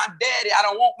want my daddy, I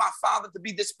don't want my father to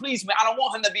be displeased with me. I don't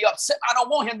want him to be upset. I don't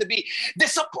want him to be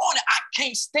disappointed. I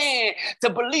can't stand to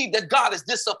believe that God is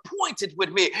disappointed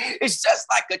with me. It's just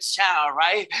like a child,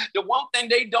 right? The one thing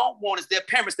they don't want is their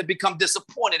parents to become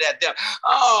disappointed at them.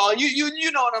 Oh,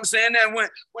 you know what I'm saying? And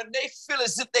when they feel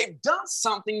as if they've done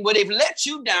something where they've let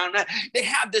you down, they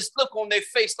have this look on their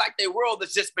face like their world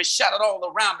has just been shattered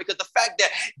all around, because the fact that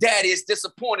daddy is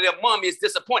disappointed and mommy is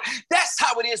disappointed, that's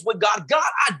how it is with God. God,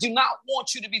 I do not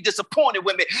want you to be disappointed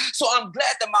with me. So I'm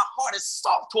glad that my heart is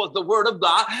soft towards the word of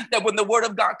God, that when the word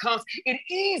of God comes, it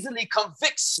easily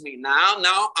convicts me. Now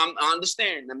I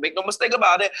understand, and make no mistake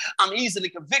about it, I'm easily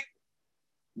convicted.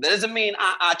 That doesn't mean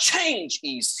I change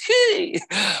easily.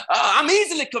 I'm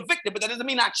easily convicted, but that doesn't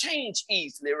mean I change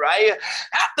easily, right?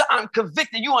 After I'm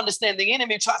convicted, you understand the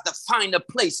enemy tries to find a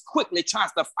place, quickly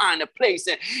tries to find a place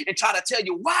and try to tell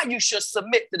you why you should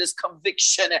submit to this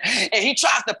conviction. And he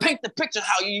tries to paint the picture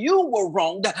how you were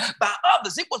wronged by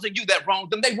others. It wasn't you that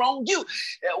wronged them, they wronged you.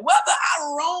 Whether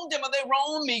I wronged them or they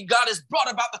wronged me, God has brought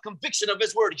about the conviction of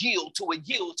his word. Yield to it,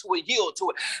 yield to it, yield to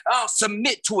it.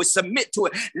 Submit to it, submit to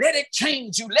it. Let it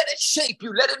change you, let it shape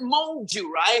you, let it mold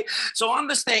you, right? So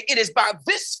understand, it is by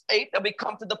this faith that we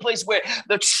come to the place where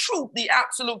the truth, the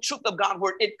absolute truth of God's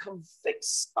word, it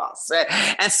convicts us.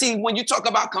 And see, when you talk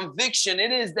about conviction,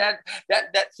 it is that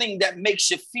thing that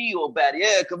makes you feel bad.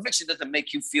 Yeah, conviction doesn't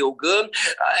make you feel good.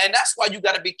 And that's why you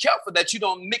got to be careful that you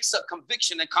don't mix up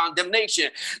conviction and condemnation.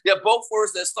 They're both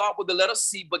words that start with the letter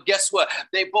C, but guess what?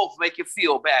 They both make you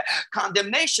feel bad.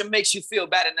 Condemnation makes you feel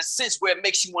bad in a sense where it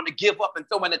makes you want to give up and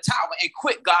throw in the towel and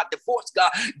quit God, divorce God,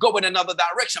 go in another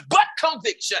direction. But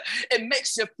conviction, it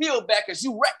makes you feel bad because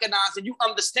you recognize and you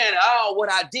understand, oh, what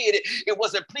I did, it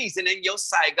wasn't pleasing in your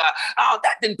sight, God. Oh,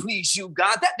 that didn't please you,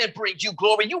 God. That didn't bring you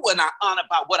glory. You were not honored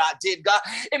by what I did, God.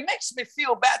 It makes me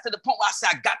feel bad to the point where I say,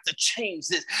 I got to change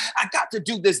this. I got to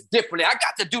do this differently. I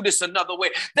got to do this another way.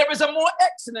 There is a more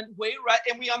excellent way, right?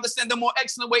 And we understand the more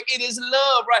excellent way, it is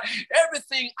love, right?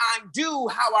 Everything I do,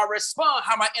 how I respond,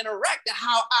 how I interact,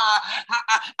 how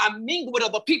I mingle with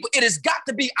other people, it has got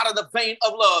to be out of the vein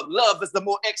of love. Love is the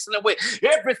more excellent way.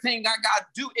 Everything I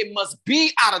got to do, it must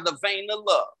be out of the vein of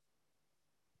love.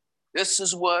 This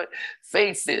is what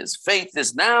faith is. Faith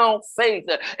is now faith,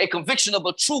 a conviction of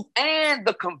the truth and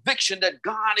the conviction that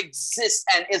God exists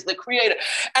and is the creator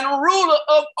and ruler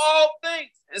of all things.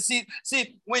 And see,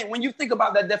 when you think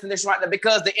about that definition right there,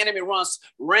 because the enemy runs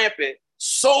rampant,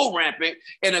 so rampant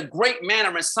in a great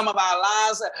manner in some of our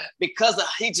lives, because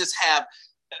he just have,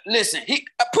 listen,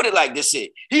 I put it like this here.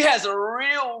 He has a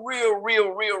real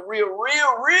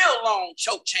long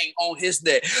choke chain on his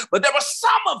neck. But there are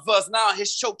some of us now,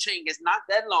 his choke chain is not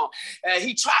that long.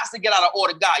 He tries to get out of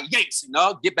order. God yanks,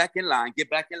 get back in line, get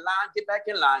back in line, get back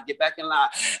in line, get back in line.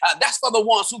 That's for the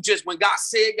ones who just, when God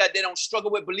said, God, they don't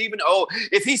struggle with believing. Oh,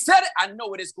 if he said it, I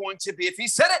know it is going to be. If he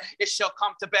said it, it shall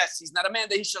come to pass. He's not a man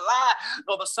that he shall lie,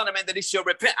 nor the son of man that he shall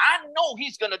repent. I know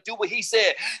he's going to do what he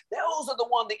said. Those are the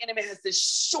ones the enemy has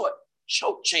this short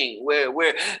choke chain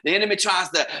where the enemy tries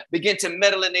to begin to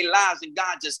meddle in their lives, and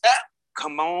God just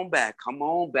come on back.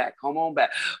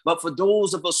 But for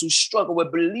those of us who struggle with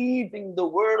believing the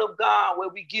word of God, where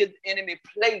we give the enemy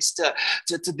place to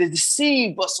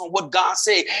deceive us on what God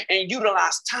said and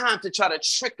utilize time to try to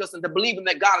trick us into believing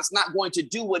that God is not going to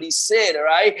do what he said, all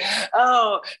right?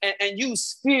 And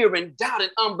use fear and doubt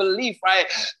and unbelief, right?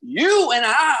 You and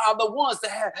I are the ones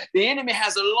that have, the enemy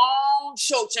has a long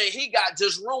choke chain. He got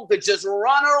just room to just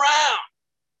run around.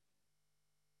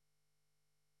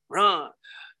 Run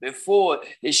before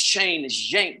his chain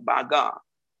is yanked by God.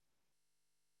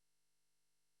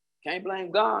 Can't blame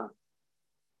God.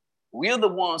 We're the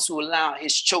ones who allow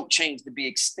his choke chains to be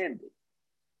extended.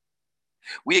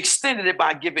 We extended it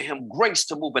by giving him grace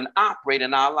to move and operate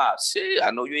in our lives. See, I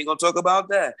know you ain't going to talk about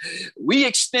that. We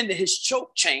extended his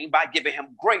choke chain by giving him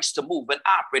grace to move and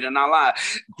operate in our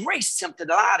lives. Grace him to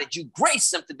lie to you.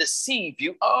 Grace him to deceive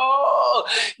you. Oh,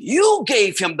 you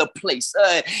gave him the place.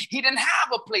 He didn't have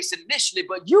a place initially,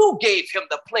 but you gave him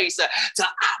the place to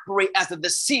operate as a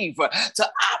deceiver, to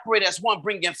operate as one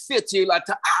bringing fear to you, like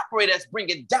to operate as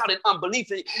bringing doubt and unbelief.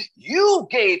 You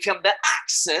gave him the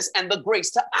access and the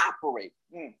grace to operate.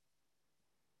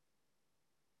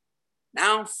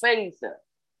 Now faith,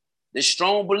 the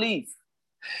strong belief.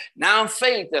 Now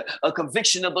faith, a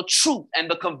conviction of the truth and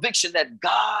the conviction that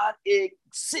God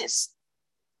exists.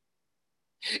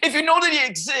 If you know that he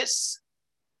exists,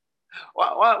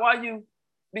 why you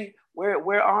be,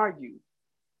 where are you?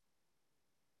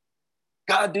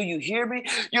 God, do you hear me?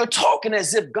 You're talking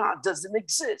as if God doesn't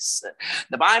exist.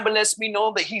 The Bible lets me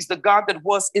know that he's the God that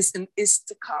was, is, and is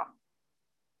to come.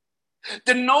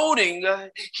 Denoting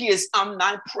he is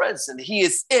omnipresent. He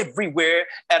is everywhere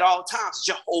at all times.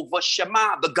 Jehovah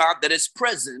Shammah, the God that is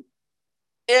present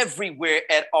everywhere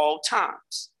at all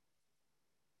times.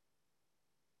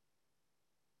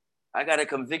 I got a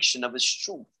conviction of his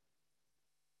truth.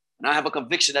 And I have a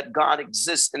conviction that God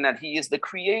exists and that he is the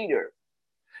creator.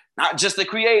 Not just the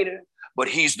creator, but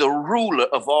he's the ruler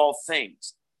of all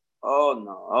things. Oh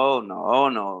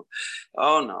no.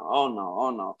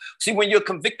 See, when you're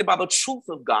convicted by the truth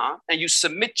of God and you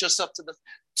submit yourself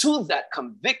to that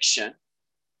conviction,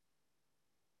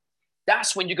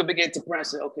 that's when you can begin to pray and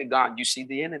say, okay, God, you see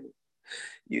the enemy.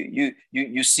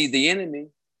 You see the enemy.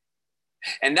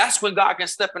 And that's when God can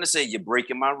step in and say, you're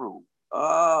breaking my rule.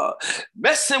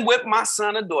 Messing with my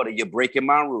son or daughter, you're breaking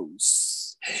my rules.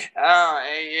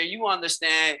 And you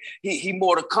understand, he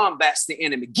more to combats the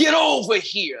enemy. Get over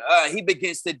here. He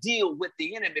begins to deal with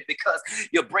the enemy because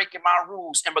you're breaking my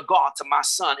rules in regard to my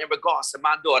son, in regards to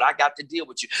my daughter. I got to deal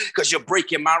with you because you're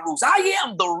breaking my rules. I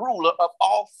am the ruler of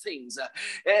all things.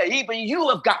 Even you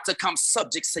have got to come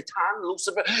subject, Satan,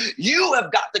 Lucifer. You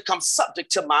have got to come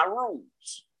subject to my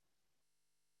rules.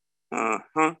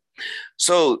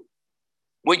 So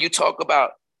when you talk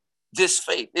about this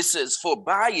faith, it says, for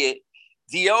by it,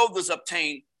 the elders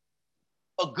obtained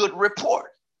a good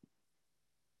report.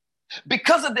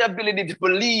 Because of their ability to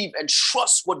believe and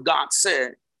trust what God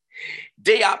said,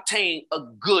 they obtained a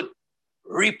good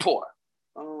report.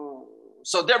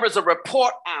 So there is a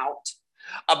report out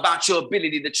about your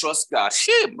ability to trust God.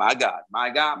 Shit, my God.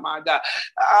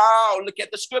 Oh, look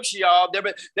at the scripture, y'all.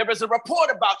 There is a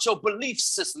report about your belief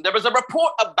system. There is a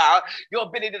report about your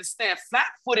ability to stand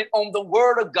flat-footed on the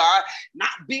word of God, not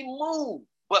be moved,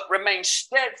 but remain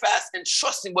steadfast and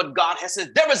trusting what God has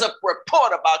said. There is a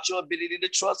report about your ability to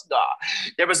trust God.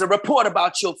 There is a report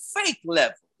about your faith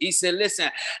level. He said, listen,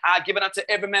 I've given unto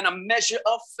every man a measure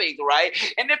of faith, right?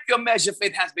 And if your measure of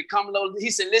faith has become low, he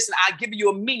said, listen, I give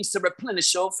you a means to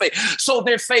replenish your faith. So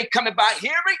their faith coming by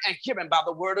hearing and hearing by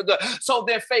the word of God. So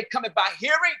their faith coming by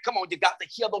hearing. Come on, you got to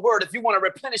hear the word. If you want to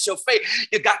replenish your faith,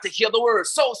 you got to hear the word.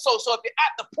 So if you're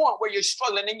at the point where you're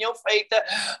struggling in your faith,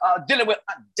 dealing with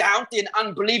doubt and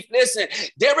unbelief, listen,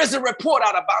 there is a report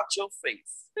out about your faith.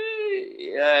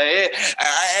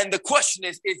 And the question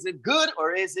is it good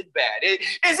or is it bad?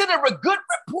 Is it a good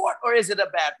report or is it a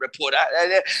bad report?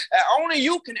 Only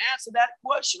you can answer that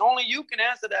question. Only you can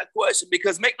answer that question,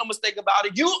 because make no mistake about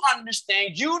it, you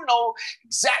understand, you know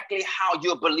exactly how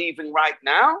you're believing right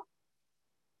now.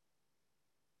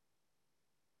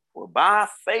 For by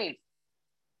faith,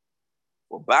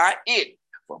 for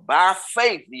by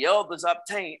faith, the elders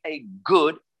obtained a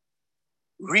good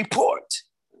report.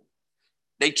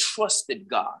 They trusted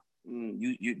God.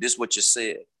 This is what you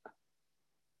said.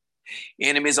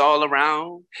 Enemies all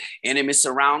around, enemies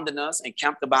surrounding us,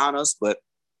 encamped about us, but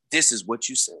this is what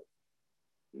you said.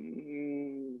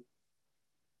 And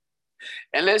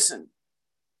listen,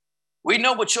 we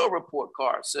know what your report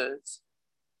card says.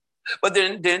 But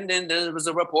then there was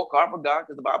a report card for God,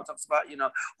 because the Bible talks about,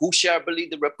 who shall believe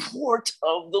the report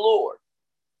of the Lord?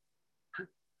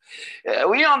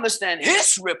 We understand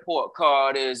his report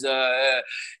card is,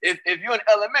 if you're in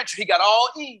elementary, he got all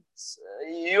E's.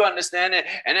 You understand it?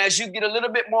 And as you get a little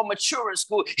bit more mature in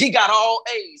school, he got all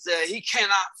A's. He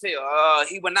cannot fail.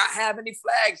 He will not have any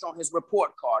flags on his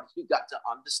report card. You got to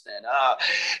understand.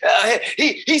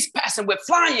 He's passing with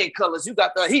flying colors.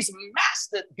 He's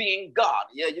mastered being God.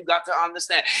 Yeah, you got to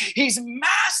understand. He's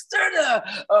mastered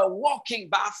walking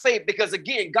by faith, because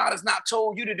again, God has not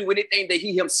told you to do anything that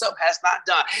he himself has not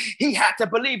done. He had to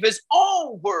believe his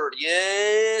own word.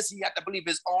 Yes, he had to believe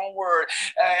his own word.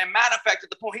 And matter of fact,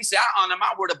 at the point he said, I honor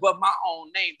my word above my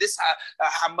own name. This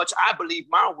how much I believe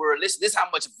my word. Listen, this how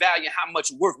much value, how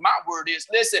much worth my word is.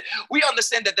 Listen, we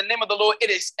understand that the name of the Lord, it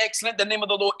is excellent. The name of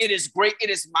the Lord, it is great. It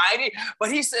is mighty.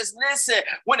 But he says, listen,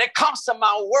 when it comes to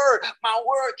my word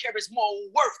carries more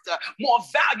worth, more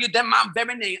value than my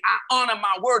very name. I honor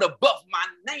my word above my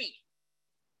name.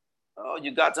 Oh,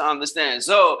 you got to understand.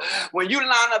 So when you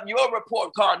line up your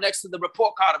report card next to the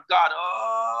report card of God,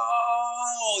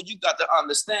 you got to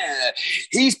understand.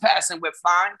 He's passing with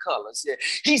fine colors.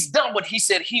 He's done what he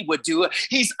said he would do.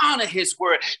 He's honored his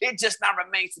word. It just now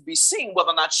remains to be seen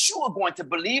whether or not you are going to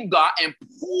believe God and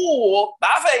pull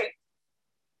by faith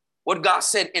what God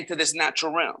said into this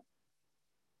natural realm.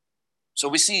 So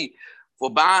we see,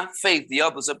 for by faith the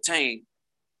others obtain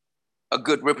a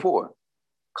good report.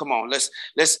 Come on, let's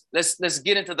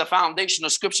get into the foundation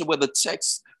of scripture, where the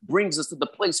text brings us to the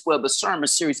place where the sermon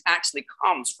series actually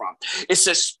comes from. It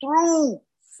says, through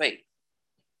faith.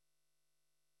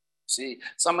 See,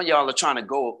 some of y'all are trying to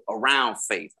go around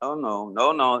faith. Oh, no.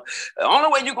 The only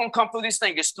way you're going to come through this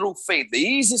thing is through faith. The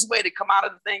easiest way to come out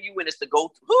of the thing you in is to go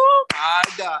through. Oh, my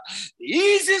God. The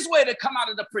easiest way to come out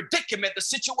of the predicament, the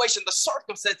situation, the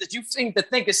circumstance that you seem to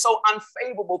think is so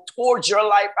unfavorable towards your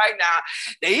life right now,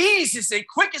 the easiest and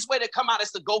quickest way to come out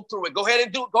is to go through it. Go ahead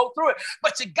and go through it.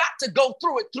 But you got to go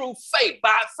through it through faith,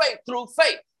 by faith, through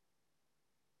faith.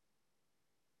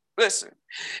 Listen,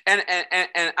 and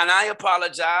I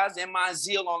apologize. In my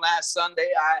zeal on last Sunday,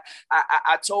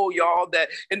 I told y'all that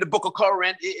in the book of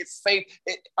Corinth,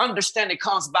 understanding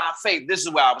comes by faith. This is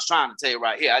what I was trying to tell you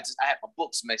right here. I had my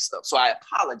books mixed up, so I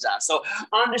apologize. So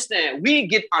understand, we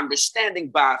get understanding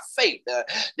by faith. There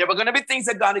are going to be things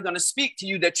that God is going to speak to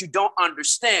you that you don't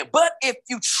understand. But if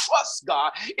you trust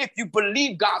God, if you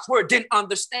believe God's word, then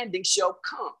understanding shall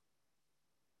come.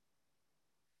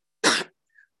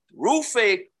 Through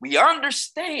faith, we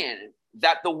understand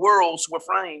that the worlds were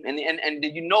framed. And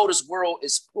did you notice world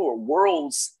is plural?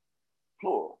 Worlds,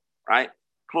 plural, right?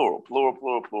 Plural,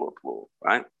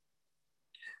 right?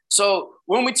 So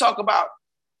when we talk about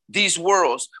these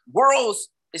worlds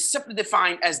is simply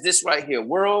defined as this right here.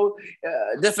 World,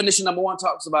 definition number one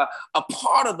talks about a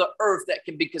part of the earth that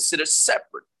can be considered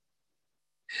separate.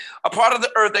 A part of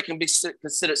the earth that can be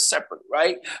considered separate,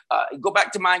 right? Go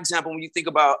back to my example when you think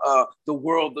about the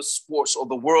world of sports or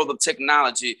the world of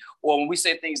technology, or when we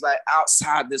say things like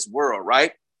outside this world,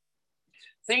 right?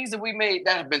 Things that we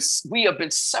have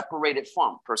been separated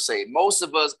from, per se. Most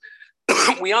of us,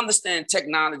 we understand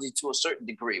technology to a certain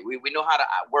degree. We know how to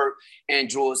work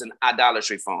Androids and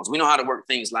idolatry phones. We know how to work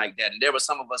things like that. And there were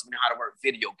some of us, we know how to work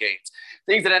video games,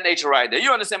 things of that nature right there.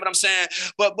 You understand what I'm saying?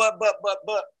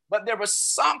 But there were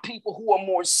some people who are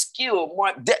more skilled,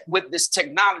 more adept with this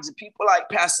technology. People like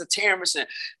Pastor Terrence and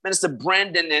Minister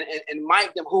Brendan and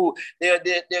Mike, them who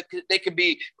they could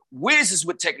be whizzes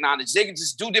with technology. They can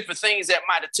just do different things that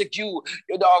might have took you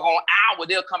your doggone hour.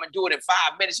 They'll come and do it in 5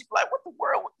 minutes. You're like, what the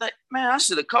world? Man, I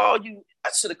should have called you.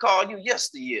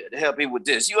 Yesterday to help me with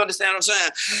this. You understand what I'm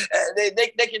saying?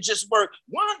 They can just work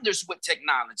wonders with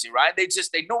technology, right? They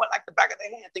know it like the back of their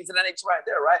hand. Things of that nature right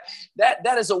there, right?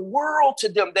 That is a world to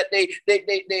them that they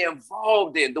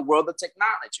involved in, the world of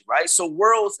technology, right? So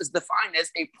worlds is defined as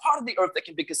a part of the earth that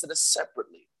can be considered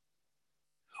separately,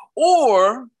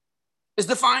 or It's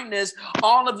defined as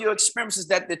all of your experiences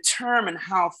that determine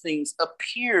how things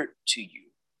appear to you.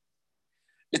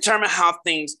 Determine how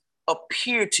things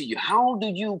appear to you. How do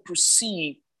you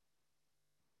perceive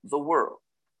the world?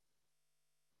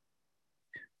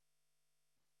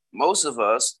 Most of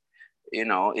us,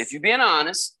 if you're being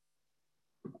honest,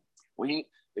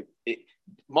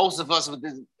 most of us with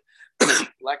this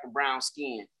black and brown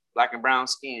skin,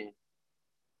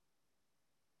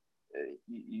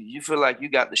 you feel like you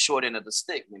got the short end of the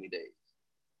stick many days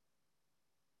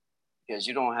because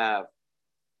you don't have,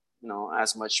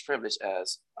 as much privilege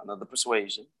as another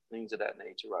persuasion, things of that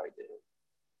nature right there.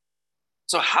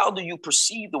 So how do you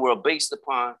perceive the world based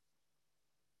upon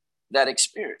that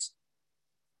experience?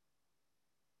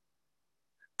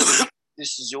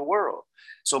 This is your world.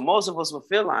 So most of us will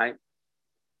feel like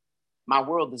my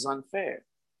world is unfair.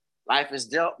 Life has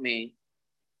dealt me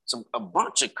a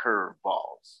bunch of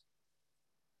curveballs.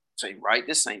 Say, right,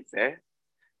 this ain't fair.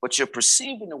 But you're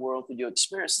perceiving the world through your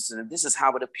experiences, and this is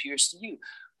how it appears to you.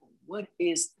 What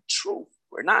is the truth?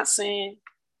 We're not saying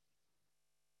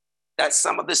that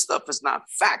some of this stuff is not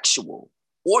factual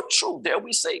or true. There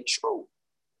we say true.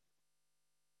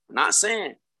 We're not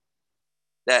saying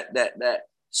that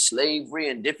slavery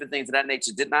and different things of that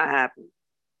nature did not happen.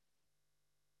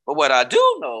 But what I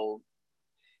do know,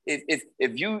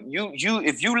 if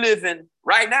you living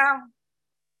right now,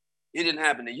 it didn't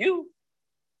happen to you.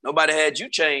 Nobody had you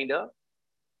chained up.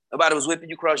 Nobody was whipping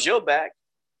you across your back.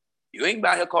 You ain't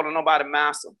out here calling nobody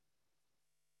master.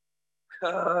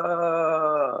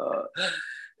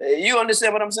 You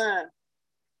understand what I'm saying?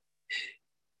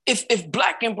 If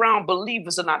black and brown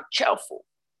believers are not careful,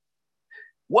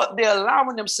 what they're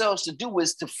allowing themselves to do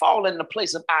is to fall in the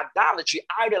place of idolatry,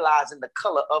 idolizing the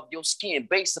color of your skin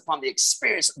based upon the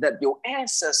experience that your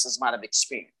ancestors might have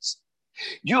experienced.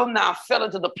 You have now fell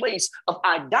into the place of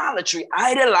idolatry,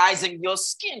 idolizing your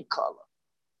skin color.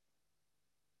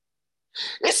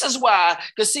 This is why,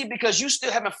 because you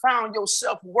still haven't found your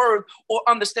self-worth or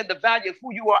understand the value of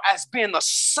who you are as being the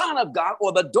son of God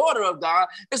or the daughter of God.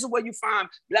 This is where you find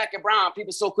black and brown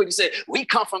people so quick to say, we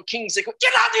come from kings and queens.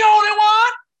 You're not the only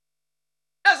one.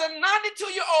 There's a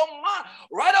 92-year-old man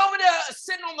right over there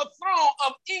sitting on the throne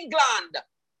of England.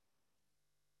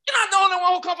 You're not the only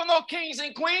one who come from those kings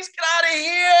and queens. Get out of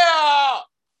here.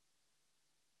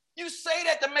 You say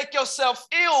that to make yourself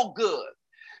feel good.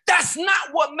 That's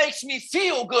not what makes me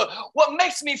feel good. What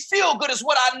makes me feel good is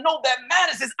what I know that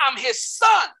matters is I'm his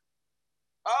son.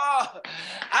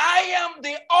 I am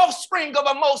the offspring of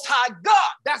a most high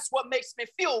God. That's what makes me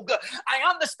feel good. I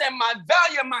understand my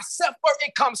value and my self-worth.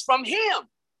 It comes from him.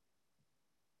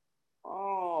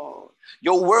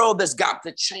 Your world has got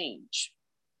to change.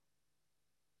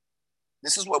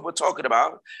 This is what we're talking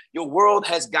about. Your world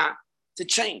has got to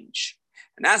change.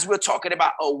 And as we're talking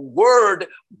about a world,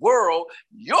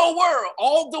 your world,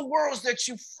 all the worlds that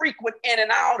you frequent in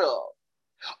and out of,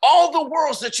 all the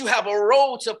worlds that you have a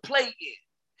role to play in,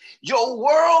 your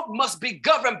world must be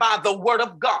governed by the word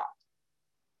of God.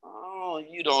 Oh,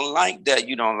 you don't like that.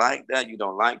 You don't like that. You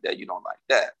don't like that. You don't like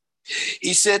that.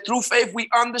 He said, through faith, we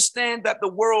understand that the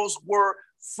worlds were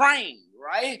framed,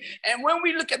 right? And when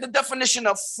we look at the definition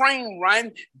of frame,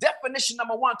 right? Definition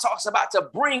number 1 talks about to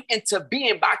bring into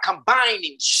being by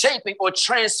combining, shaping, or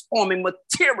transforming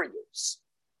materials.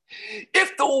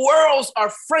 If the worlds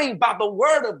are framed by the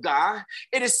word of God,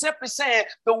 it is simply saying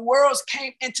the worlds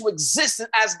came into existence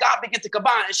as God began to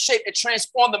combine and shape and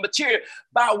transform the material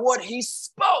by what he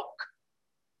spoke.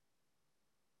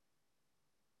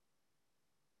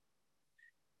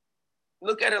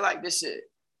 Look at it like this here.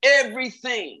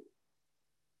 Everything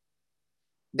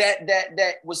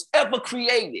that was ever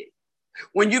created,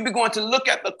 when you begin to look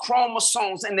at the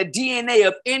chromosomes and the DNA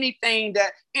of anything,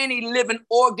 that any living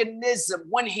organism,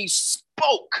 when he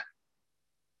spoke,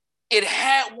 it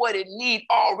had what it needed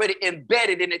already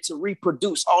embedded in it to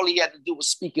reproduce. All he had to do was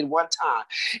speak it one time,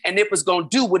 and it was going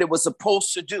to do what it was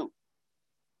supposed to do.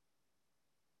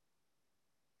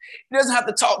 He doesn't have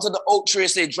to talk to the oak tree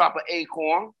and say, drop an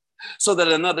acorn so that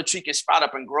another tree can sprout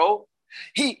up and grow.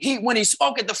 He when he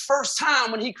spoke it the first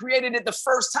time, when he created it the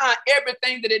first time,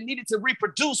 everything that it needed to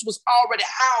reproduce was already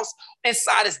housed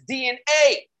inside his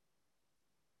DNA.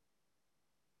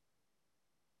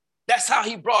 That's how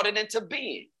he brought it into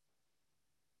being.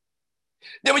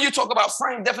 Then when you talk about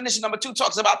frame, definition number 2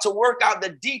 talks about to work out the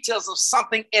details of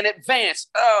something in advance.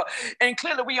 And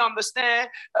clearly we understand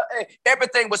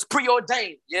everything was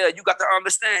preordained. Yeah, you got to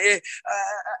understand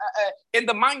in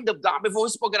the mind of God. Before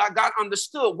he spoke it out, God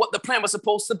understood what the plan was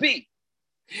supposed to be.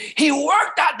 He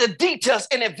worked out the details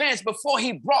in advance before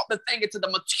he brought the thing into the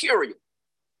material.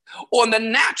 or in the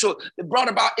natural that brought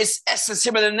about its essence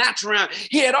here in the natural realm.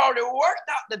 He had already worked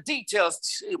out the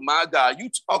details. My God, you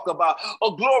talk about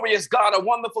a glorious God, a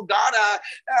wonderful God.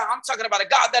 I'm talking about a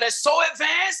God that is so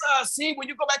advanced. See, when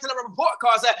you go back to the report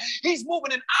cards, he's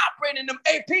moving and operating in them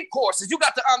AP courses. You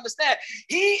got to understand,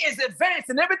 he is advanced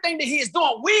in everything that he is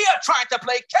doing. We are trying to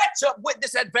play catch up with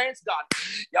this advanced God.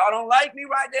 Y'all don't like me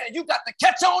right there. You got to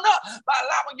catch on up by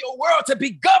allowing your world to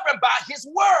be governed by his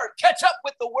word. Catch up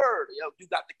with the word. You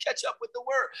got to catch up with the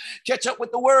word. Catch up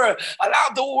with the word. Allow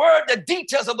the word, the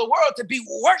details of the world to be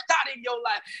worked out in your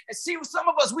life. And see, some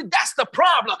of us, that's the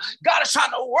problem. God is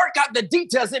trying to work out the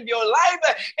details in your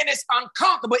life, and it's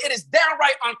uncomfortable. It is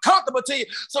downright uncomfortable to you.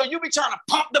 So you be trying to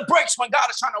pump the brakes when God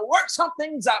is trying to work some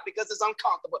things out because it's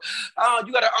uncomfortable.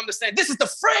 You got to understand, this is the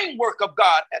framework of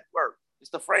God at work. It's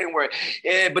the framework.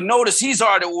 But notice he's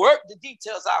already worked the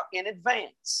details out in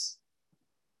advance.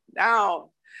 Now,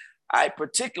 I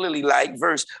particularly like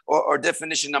verse or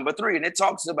definition number 3, and it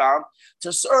talks about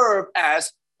to serve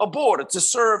as a border, to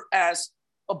serve as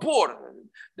a border.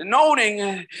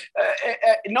 Denoting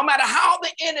no matter how the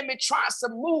enemy tries to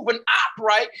move and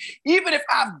operate, even if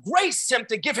I've graced him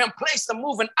to give him place to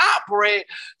move and operate,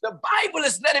 the Bible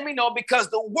is letting me know because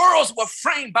the worlds were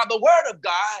framed by the word of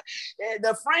God.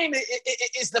 The frame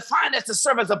is defined as to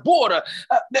serve as a border.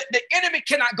 The enemy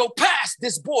cannot go past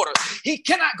this border. He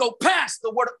cannot go past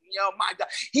the word of, oh my God.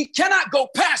 He cannot go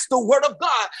past the word of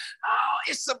God.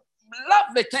 It's a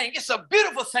lovely thing. It's a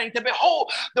beautiful thing to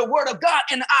behold the word of God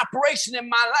in operation in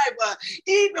my life.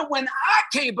 Even when I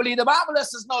can't believe, the Bible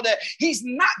lets us know that he's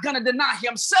not going to deny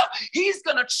himself. He's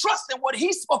going to trust in what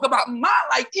he spoke about my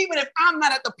life, even if I'm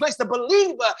not at the place to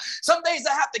believe. Some days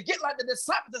I have to get like the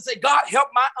disciples and say, God, help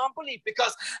my unbelief,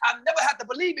 because I've never had to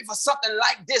believe it for something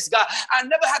like this, God. I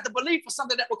never had to believe for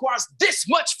something that requires this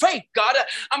much faith, God.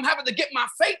 I'm having to get my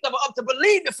faith level up to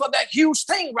believe it for that huge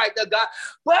thing right there, God.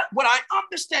 But what I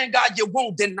understand, God, you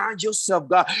won't deny yourself,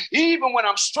 God. Even when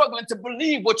I'm struggling to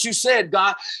believe what you said,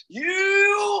 God,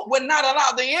 you will not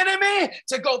allow the enemy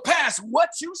to go past what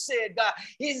you said, God.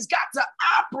 He's got to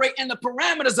operate in the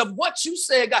parameters of what you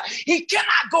said, God. He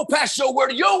cannot go past your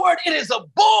word. Your word, it is a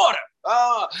border.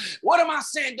 What am I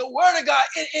saying? The word of God,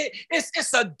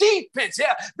 it's a defense.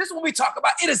 Yeah, this is what we talk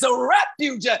about. It is a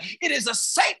refuge. It is a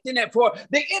safety net for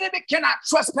the enemy cannot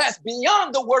trespass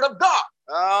beyond the word of God.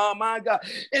 Oh my God.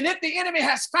 And if the enemy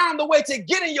has found a way to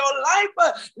get in your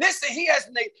life, listen, he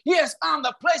has found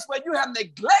a place where you have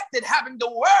neglected having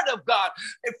the word of God.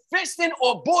 If fixed in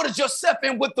or boarded yourself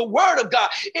in with the word of God,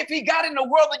 if he got in the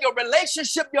world of your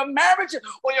relationship, your marriage,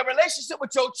 or your relationship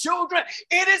with your children,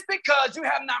 it is because you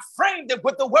have not framed it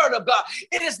with the word of God.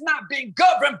 It is not being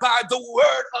governed by the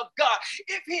word of God.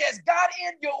 If he has got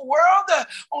in your world,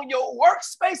 on your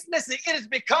workspace, listen, it is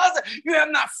because you have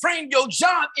not framed your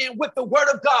job in with the word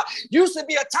of God. Used to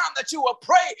be a time that you will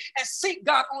pray and seek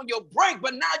God on your break,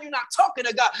 but now you're not talking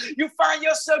to God. You find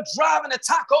yourself driving to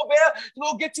Taco Bell to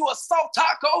go get you a soft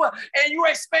taco, and you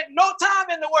ain't spent no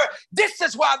time in the word. This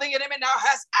is why the enemy now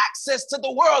has access to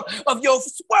the world of your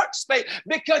workspace,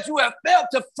 because you have failed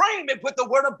to frame it with the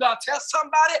word of God. Tell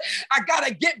somebody, I got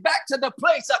to get back to the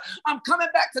place. I'm coming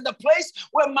back to the place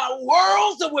where my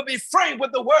worlds will be framed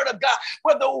with the word of God,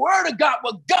 where the word of God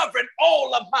will govern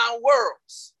all of my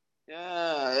worlds.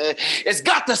 Yeah, it's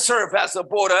got to serve as a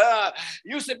border.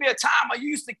 Used to be a time where you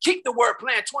used to keep the word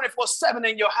playing 24/7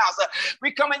 in your house.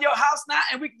 We come in your house now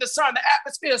and we can discern the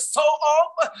atmosphere is so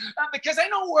off because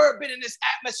ain't no word been in this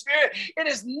atmosphere. It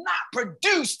has not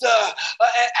produced an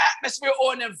atmosphere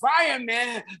or an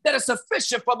environment that is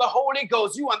sufficient for the Holy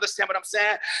Ghost. You understand what I'm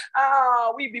saying?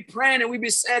 We be praying and we be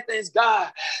saying things, God,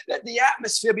 let the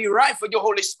atmosphere be right for your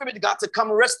Holy Spirit, God, to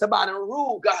come rest about and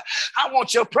rule, God. I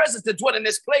want your presence to dwell in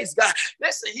this place, God.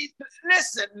 Listen.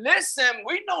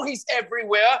 We know he's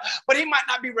everywhere, but he might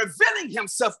not be revealing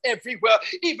himself everywhere,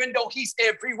 even though he's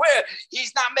everywhere.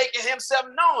 He's not making himself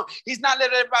known. He's not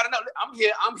letting everybody know, I'm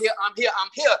here.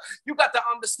 You got to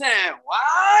understand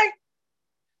why?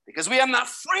 Because we have not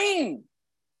framed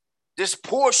this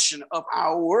portion of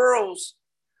our worlds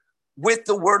with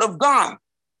the word of God.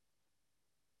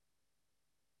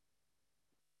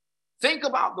 Think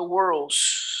about the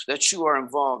worlds that you are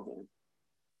involved in.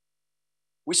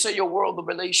 We say your world of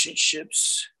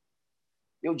relationships,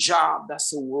 your job,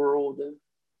 that's a world.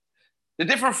 The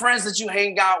different friends that you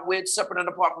hang out with, separate and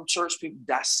apart from church people,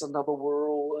 that's another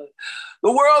world.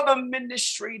 The world of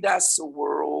ministry, that's a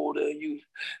world.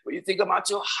 When you think about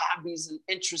your hobbies and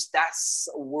interests, that's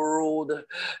a world.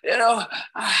 You know,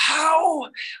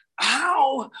 how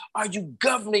are you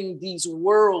governing these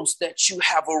worlds that you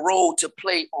have a role to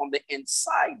play on the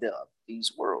inside of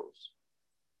these worlds?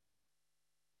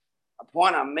 I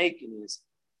point I'm making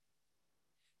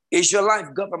is your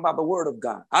life governed by the word of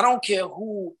God? I don't care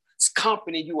whose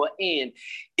company you are in.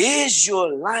 Is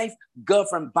your life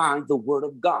governed by the word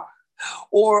of God?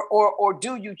 Or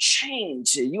do you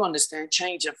change? You understand,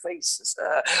 changing faces.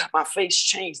 My face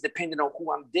changed depending on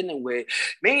who I'm dealing with,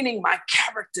 meaning my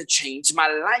character changes, my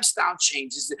lifestyle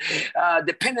changes,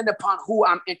 depending upon who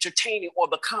I'm entertaining or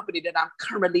the company that I'm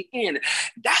currently in.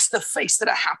 That's the face that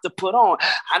I have to put on.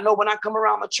 I know when I come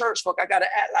around the church, folk, I got to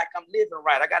act like I'm living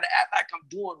right. I got to act like I'm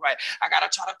doing right. I got to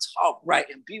try to talk right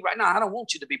and be right. Now, I don't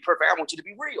want you to be perfect. I want you to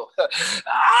be real.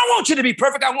 I don't want you to be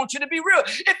perfect. I want you to be real.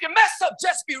 If you mess up,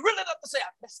 just be real enough to say,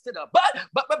 I messed it up.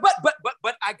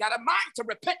 But I got a mind to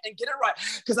repent and get it right.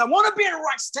 Because I want to be in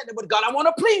right standing with God. I want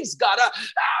to please God.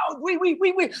 I'm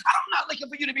not looking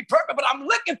for you to be perfect, but I'm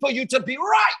looking for you to be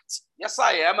right. Yes,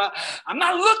 I am. I'm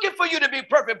not looking for you to be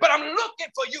perfect, but I'm looking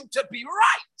for you to be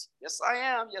right. Yes, I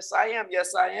am. Yes, I am.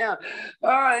 Yes, I am.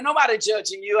 Ain't nobody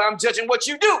judging you. I'm judging what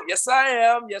you do. Yes, I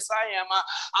am. Yes, I am.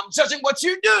 I'm judging what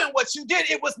you do and what you did.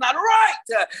 It was not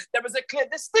right. There was a clear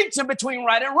distinction between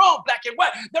right and wrong, black and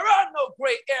white. There are no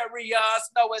gray areas.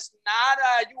 No, it's not.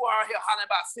 You are here hollering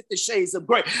about 50 shades of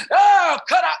gray. Oh,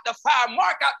 cut out the fire.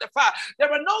 Mark out the fire.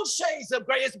 There are no shades of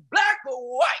gray. It's black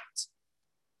or white.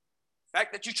 The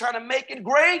fact that you're trying to make it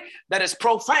gray, that is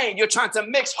profane. You're trying to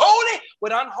mix holy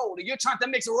with unholy. You're trying to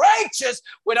mix righteous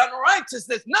with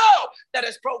unrighteousness. No, that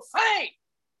is profane.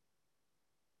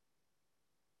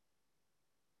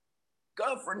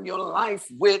 Govern your life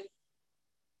with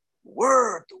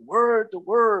word, the word, the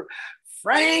word.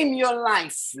 Frame your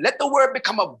life. Let the word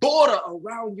become a border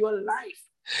around your life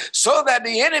so that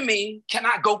the enemy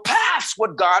cannot go past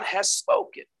what God has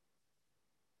spoken.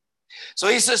 So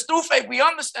he says, through faith, we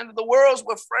understand that the worlds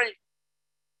were framed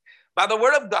by the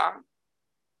word of God.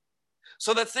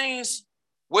 So the things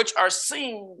which are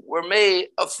seen were made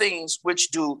of things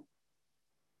which do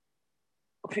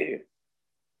appear.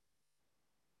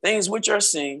 Things which are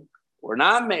seen were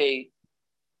not made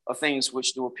of things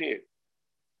which do appear.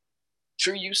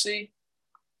 True, you see,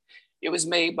 it was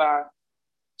made by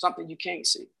something you can't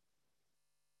see.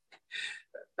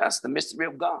 That's the mystery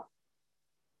of God.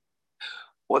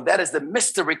 Or that is the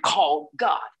mystery called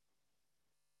God.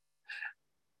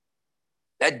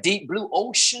 That deep blue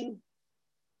ocean,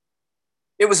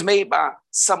 it was made by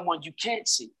someone you can't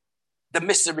see. The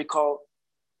mystery called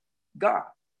God.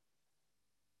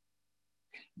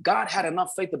 God had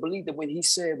enough faith to believe that when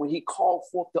he called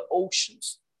forth the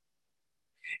oceans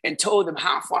and told them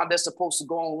how far they're supposed to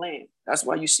go on land. That's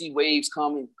why you see waves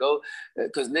come and go.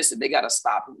 Because listen, they got to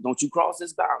stop. Don't you cross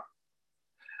this boundary.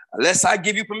 Unless I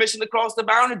give you permission to cross the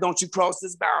boundary, don't you cross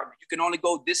this boundary. You can only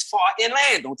go this far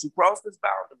inland. Don't you cross this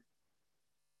boundary.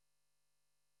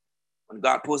 When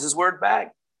God pulls his word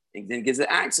back and then gives it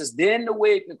access, then the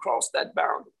wave can cross that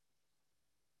boundary.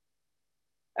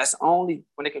 That's only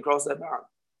when it can cross that boundary.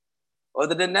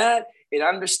 Other than that, it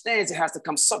understands it has to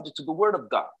come subject to the word of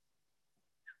God.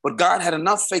 But God had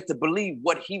enough faith to believe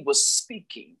what he was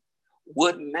speaking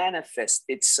would manifest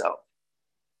itself.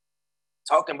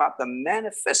 Talking about the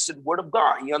manifested word of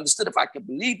God. He understood if I could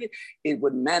believe it, it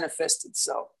would manifest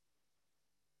itself.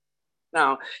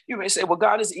 Now, you may say, well,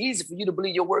 God, it's easy for you to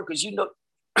believe your word because you know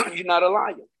you're not a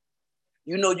liar.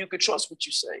 You know you can trust what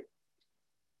you say.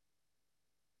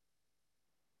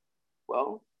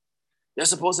 Well, there's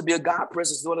supposed to be a God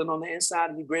presence dwelling on the inside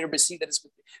of you, greater to see that is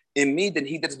in me than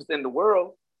he that is within the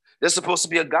world. There's supposed to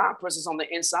be a God presence on the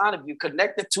inside of you,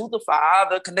 connected to the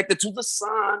Father, connected to the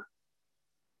Son,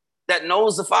 that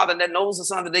knows the Father and that knows the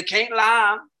Son, that they can't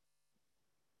lie.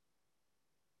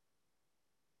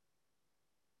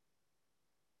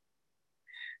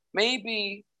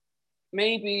 Maybe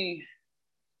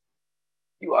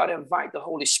you ought to invite the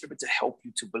Holy Spirit to help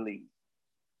you to believe.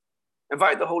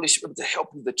 Invite the Holy Spirit to help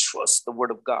you to trust the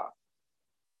word of God.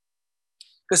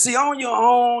 Because see, on your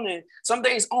own and some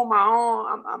days on my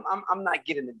own, I'm not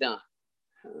getting it done.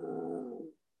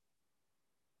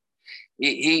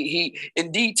 He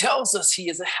indeed tells us he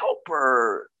is a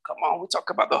helper. Come on, we talk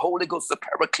about the Holy Ghost, the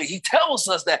Paraclete. He tells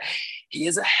us that he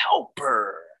is a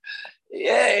helper.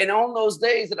 Yeah, and on those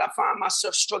days that I find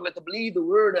myself struggling to believe the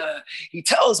word, he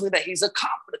tells me that he's a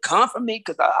comforter. Comfort me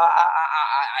because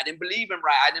I didn't believe him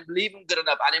right. I didn't believe him good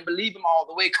enough. I didn't believe him all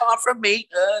the way. Comfort me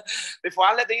before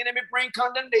I let the enemy bring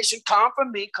condemnation. Comfort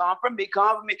me, comfort me,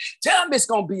 comfort me. Tell him it's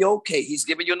going to be okay. He's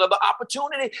giving you another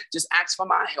opportunity. Just ask for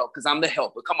my help because I'm the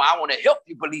helper. Come on, I want to help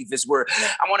you believe this word.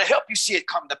 I want to help you see it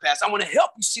come to pass. I want to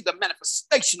help you see the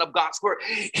manifestation of God's word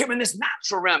here in this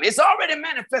natural realm. It's already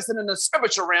manifested in the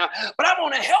spiritual realm, but I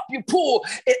want to help you pull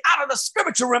it out of the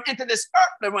spiritual realm into this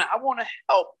earthly realm. I want to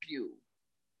help you.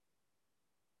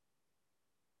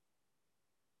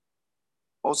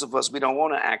 Most of us, we don't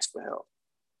want to ask for help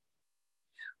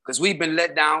because we've been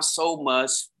let down so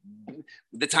much.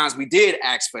 The times we did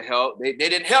ask for help, they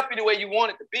didn't help you the way you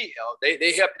wanted to be helped.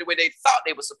 They helped you the way they thought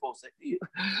they were supposed to.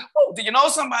 Oh, do you know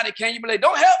somebody? Can you believe?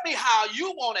 Don't help me how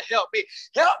you want to help me.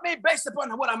 Help me based upon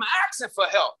what I'm asking for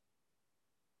help.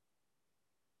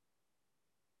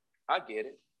 I get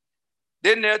it.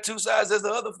 Then there are two sides. There's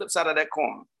the other flip side of that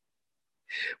coin.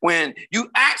 When you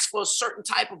ask for a certain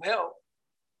type of help,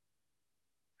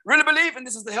 really believing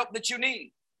this is the help that you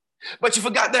need, but you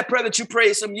forgot that prayer that you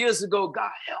prayed some years ago,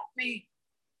 God, help me.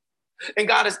 And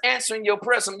God is answering your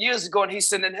prayer some years ago, and he's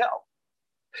sending help.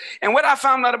 And what I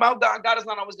found out about God, God is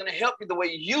not always going to help you the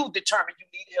way you determine you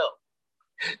need help.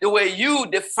 The way you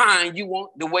define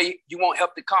the way you want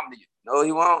help to come to you. No,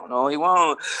 he won't. No, he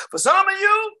won't. For some of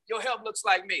you, your help looks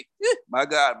like me. My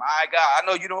God. I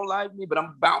know you don't like me, but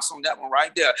I'm bouncing on that one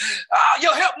right there.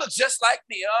 Your help looks just like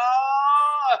me.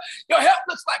 Your help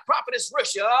looks like Prophetess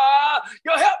Risha.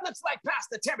 Your help looks like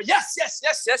Pastor Timber. Yes.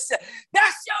 That's your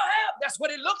help. That's what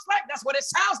it looks like. That's what it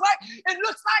sounds like. It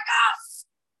looks like us,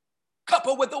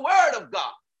 coupled with the word of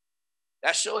God.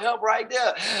 That's your help right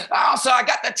there. Also, I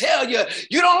got to tell you,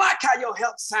 you don't like how your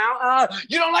help sounds.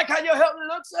 You don't like how your help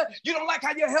looks. You don't like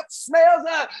how your help smells.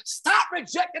 Stop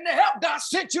rejecting the help. God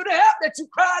sent you the help that you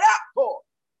cried out for.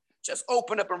 Just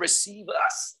open up and receive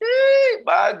us. Hey,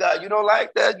 my God, you don't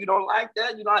like that. You don't like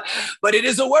that. You don't. But it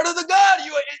is the word of the God.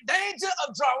 You are in danger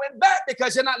of drawing back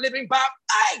because you're not living by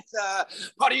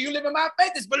faith. Part of you living by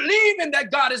faith is believing that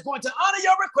God is going to honor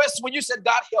your request. When you said,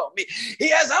 God, help me, he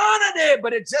has honored it,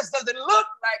 but it just doesn't look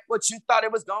like what you thought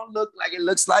it was going to look like. It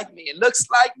looks like me. It looks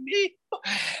like me.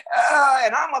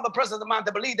 And I'm of the person of the mind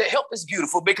to believe that help is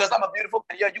beautiful because I'm a beautiful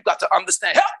man. Yeah, you got to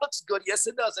understand. Help looks good. Yes,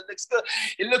 it does. It looks good.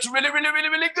 It looks really, really, really,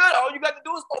 really good. All you got to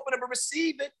do is open up and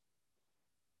receive it.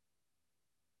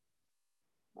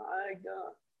 My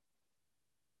God.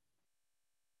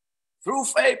 Through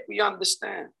faith, we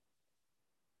understand.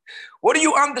 What do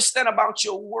you understand about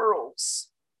your worlds?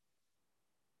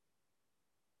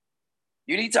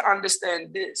 You need to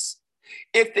understand this.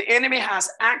 If the enemy has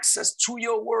access to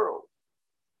your world,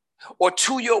 or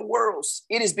to your worlds,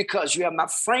 it is because you have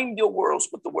not framed your worlds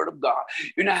with the word of God.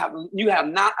 You have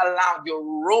not allowed your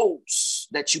roles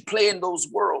that you play in those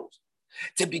worlds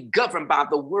to be governed by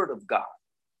the word of God.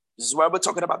 This is why we're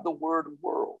talking about the word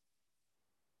world.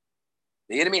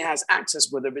 The enemy has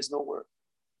access where there is no word.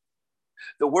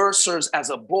 The word serves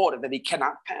as a border that he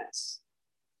cannot pass.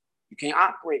 You can't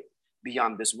operate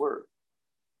beyond this word.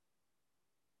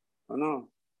 No.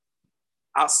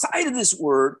 Outside of this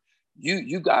word,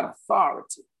 you got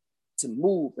authority to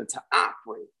move and to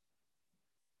operate.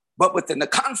 But within the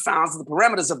confines of the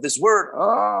parameters of this word,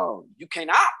 you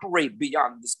can't operate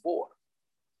beyond this border.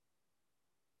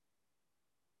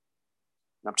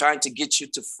 And I'm trying to get you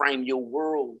to frame your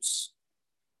worlds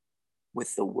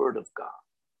with the word of God.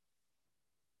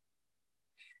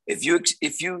 If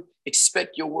you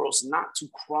expect your worlds not to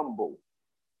crumble,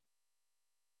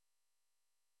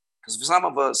 because for some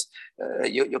of us,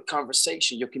 your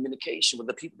conversation, your communication with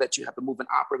the people that you have to move and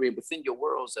operate within your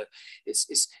worlds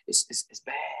is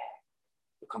bad.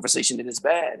 The conversation is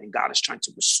bad, and God is trying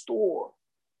to restore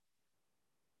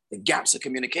the gaps of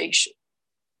communication.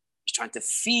 He's trying to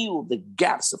fill the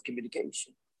gaps of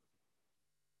communication.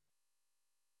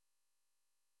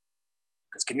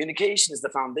 Because communication is the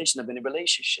foundation of any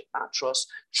relationship, not trust.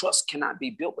 Trust cannot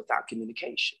be built without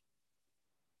communication.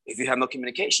 If you have no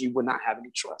communication, you will not have any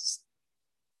trust.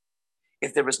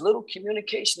 If there is little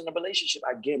communication in a relationship,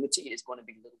 I guarantee you it's going to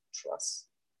be little trust.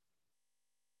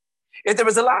 If there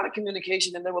is a lot of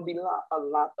communication, then there will be a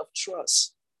lot of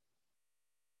trust.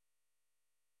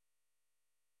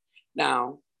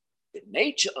 Now, the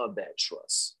nature of that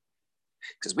trust,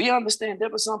 because we understand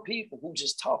there are some people who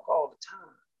just talk all the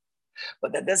time,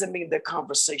 but that doesn't mean their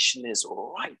conversation is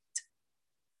right.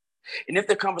 And if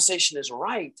their conversation is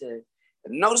right,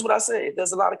 notice what I say. If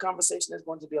there's a lot of conversation, there's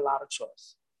going to be a lot of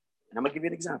trust. And I'm going to give you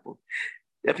an example.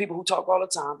 There are people who talk all the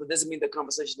time, but doesn't mean their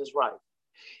conversation is right.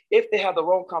 If they have the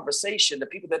wrong conversation, the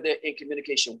people that they're in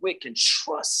communication with can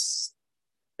trust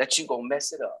that you're going to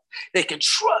mess it up. They can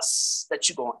trust that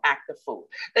you're going to act a fool.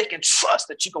 They can trust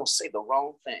that you're going to say the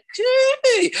wrong thing.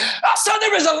 So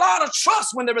there is a lot of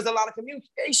trust when there is a lot of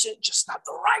communication, just not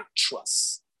the right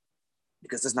trust,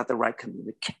 because it's not the right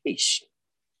communication.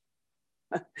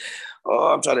 Oh,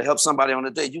 I'm trying to help somebody on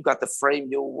the day. You got to frame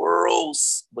your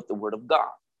worlds with the word of God.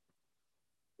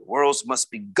 The worlds must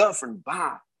be governed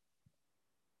by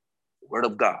the word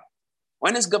of God.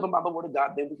 When it's governed by the word of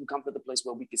God, then we can come to the place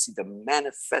where we can see the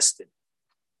manifested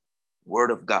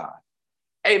word of God.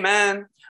 Amen.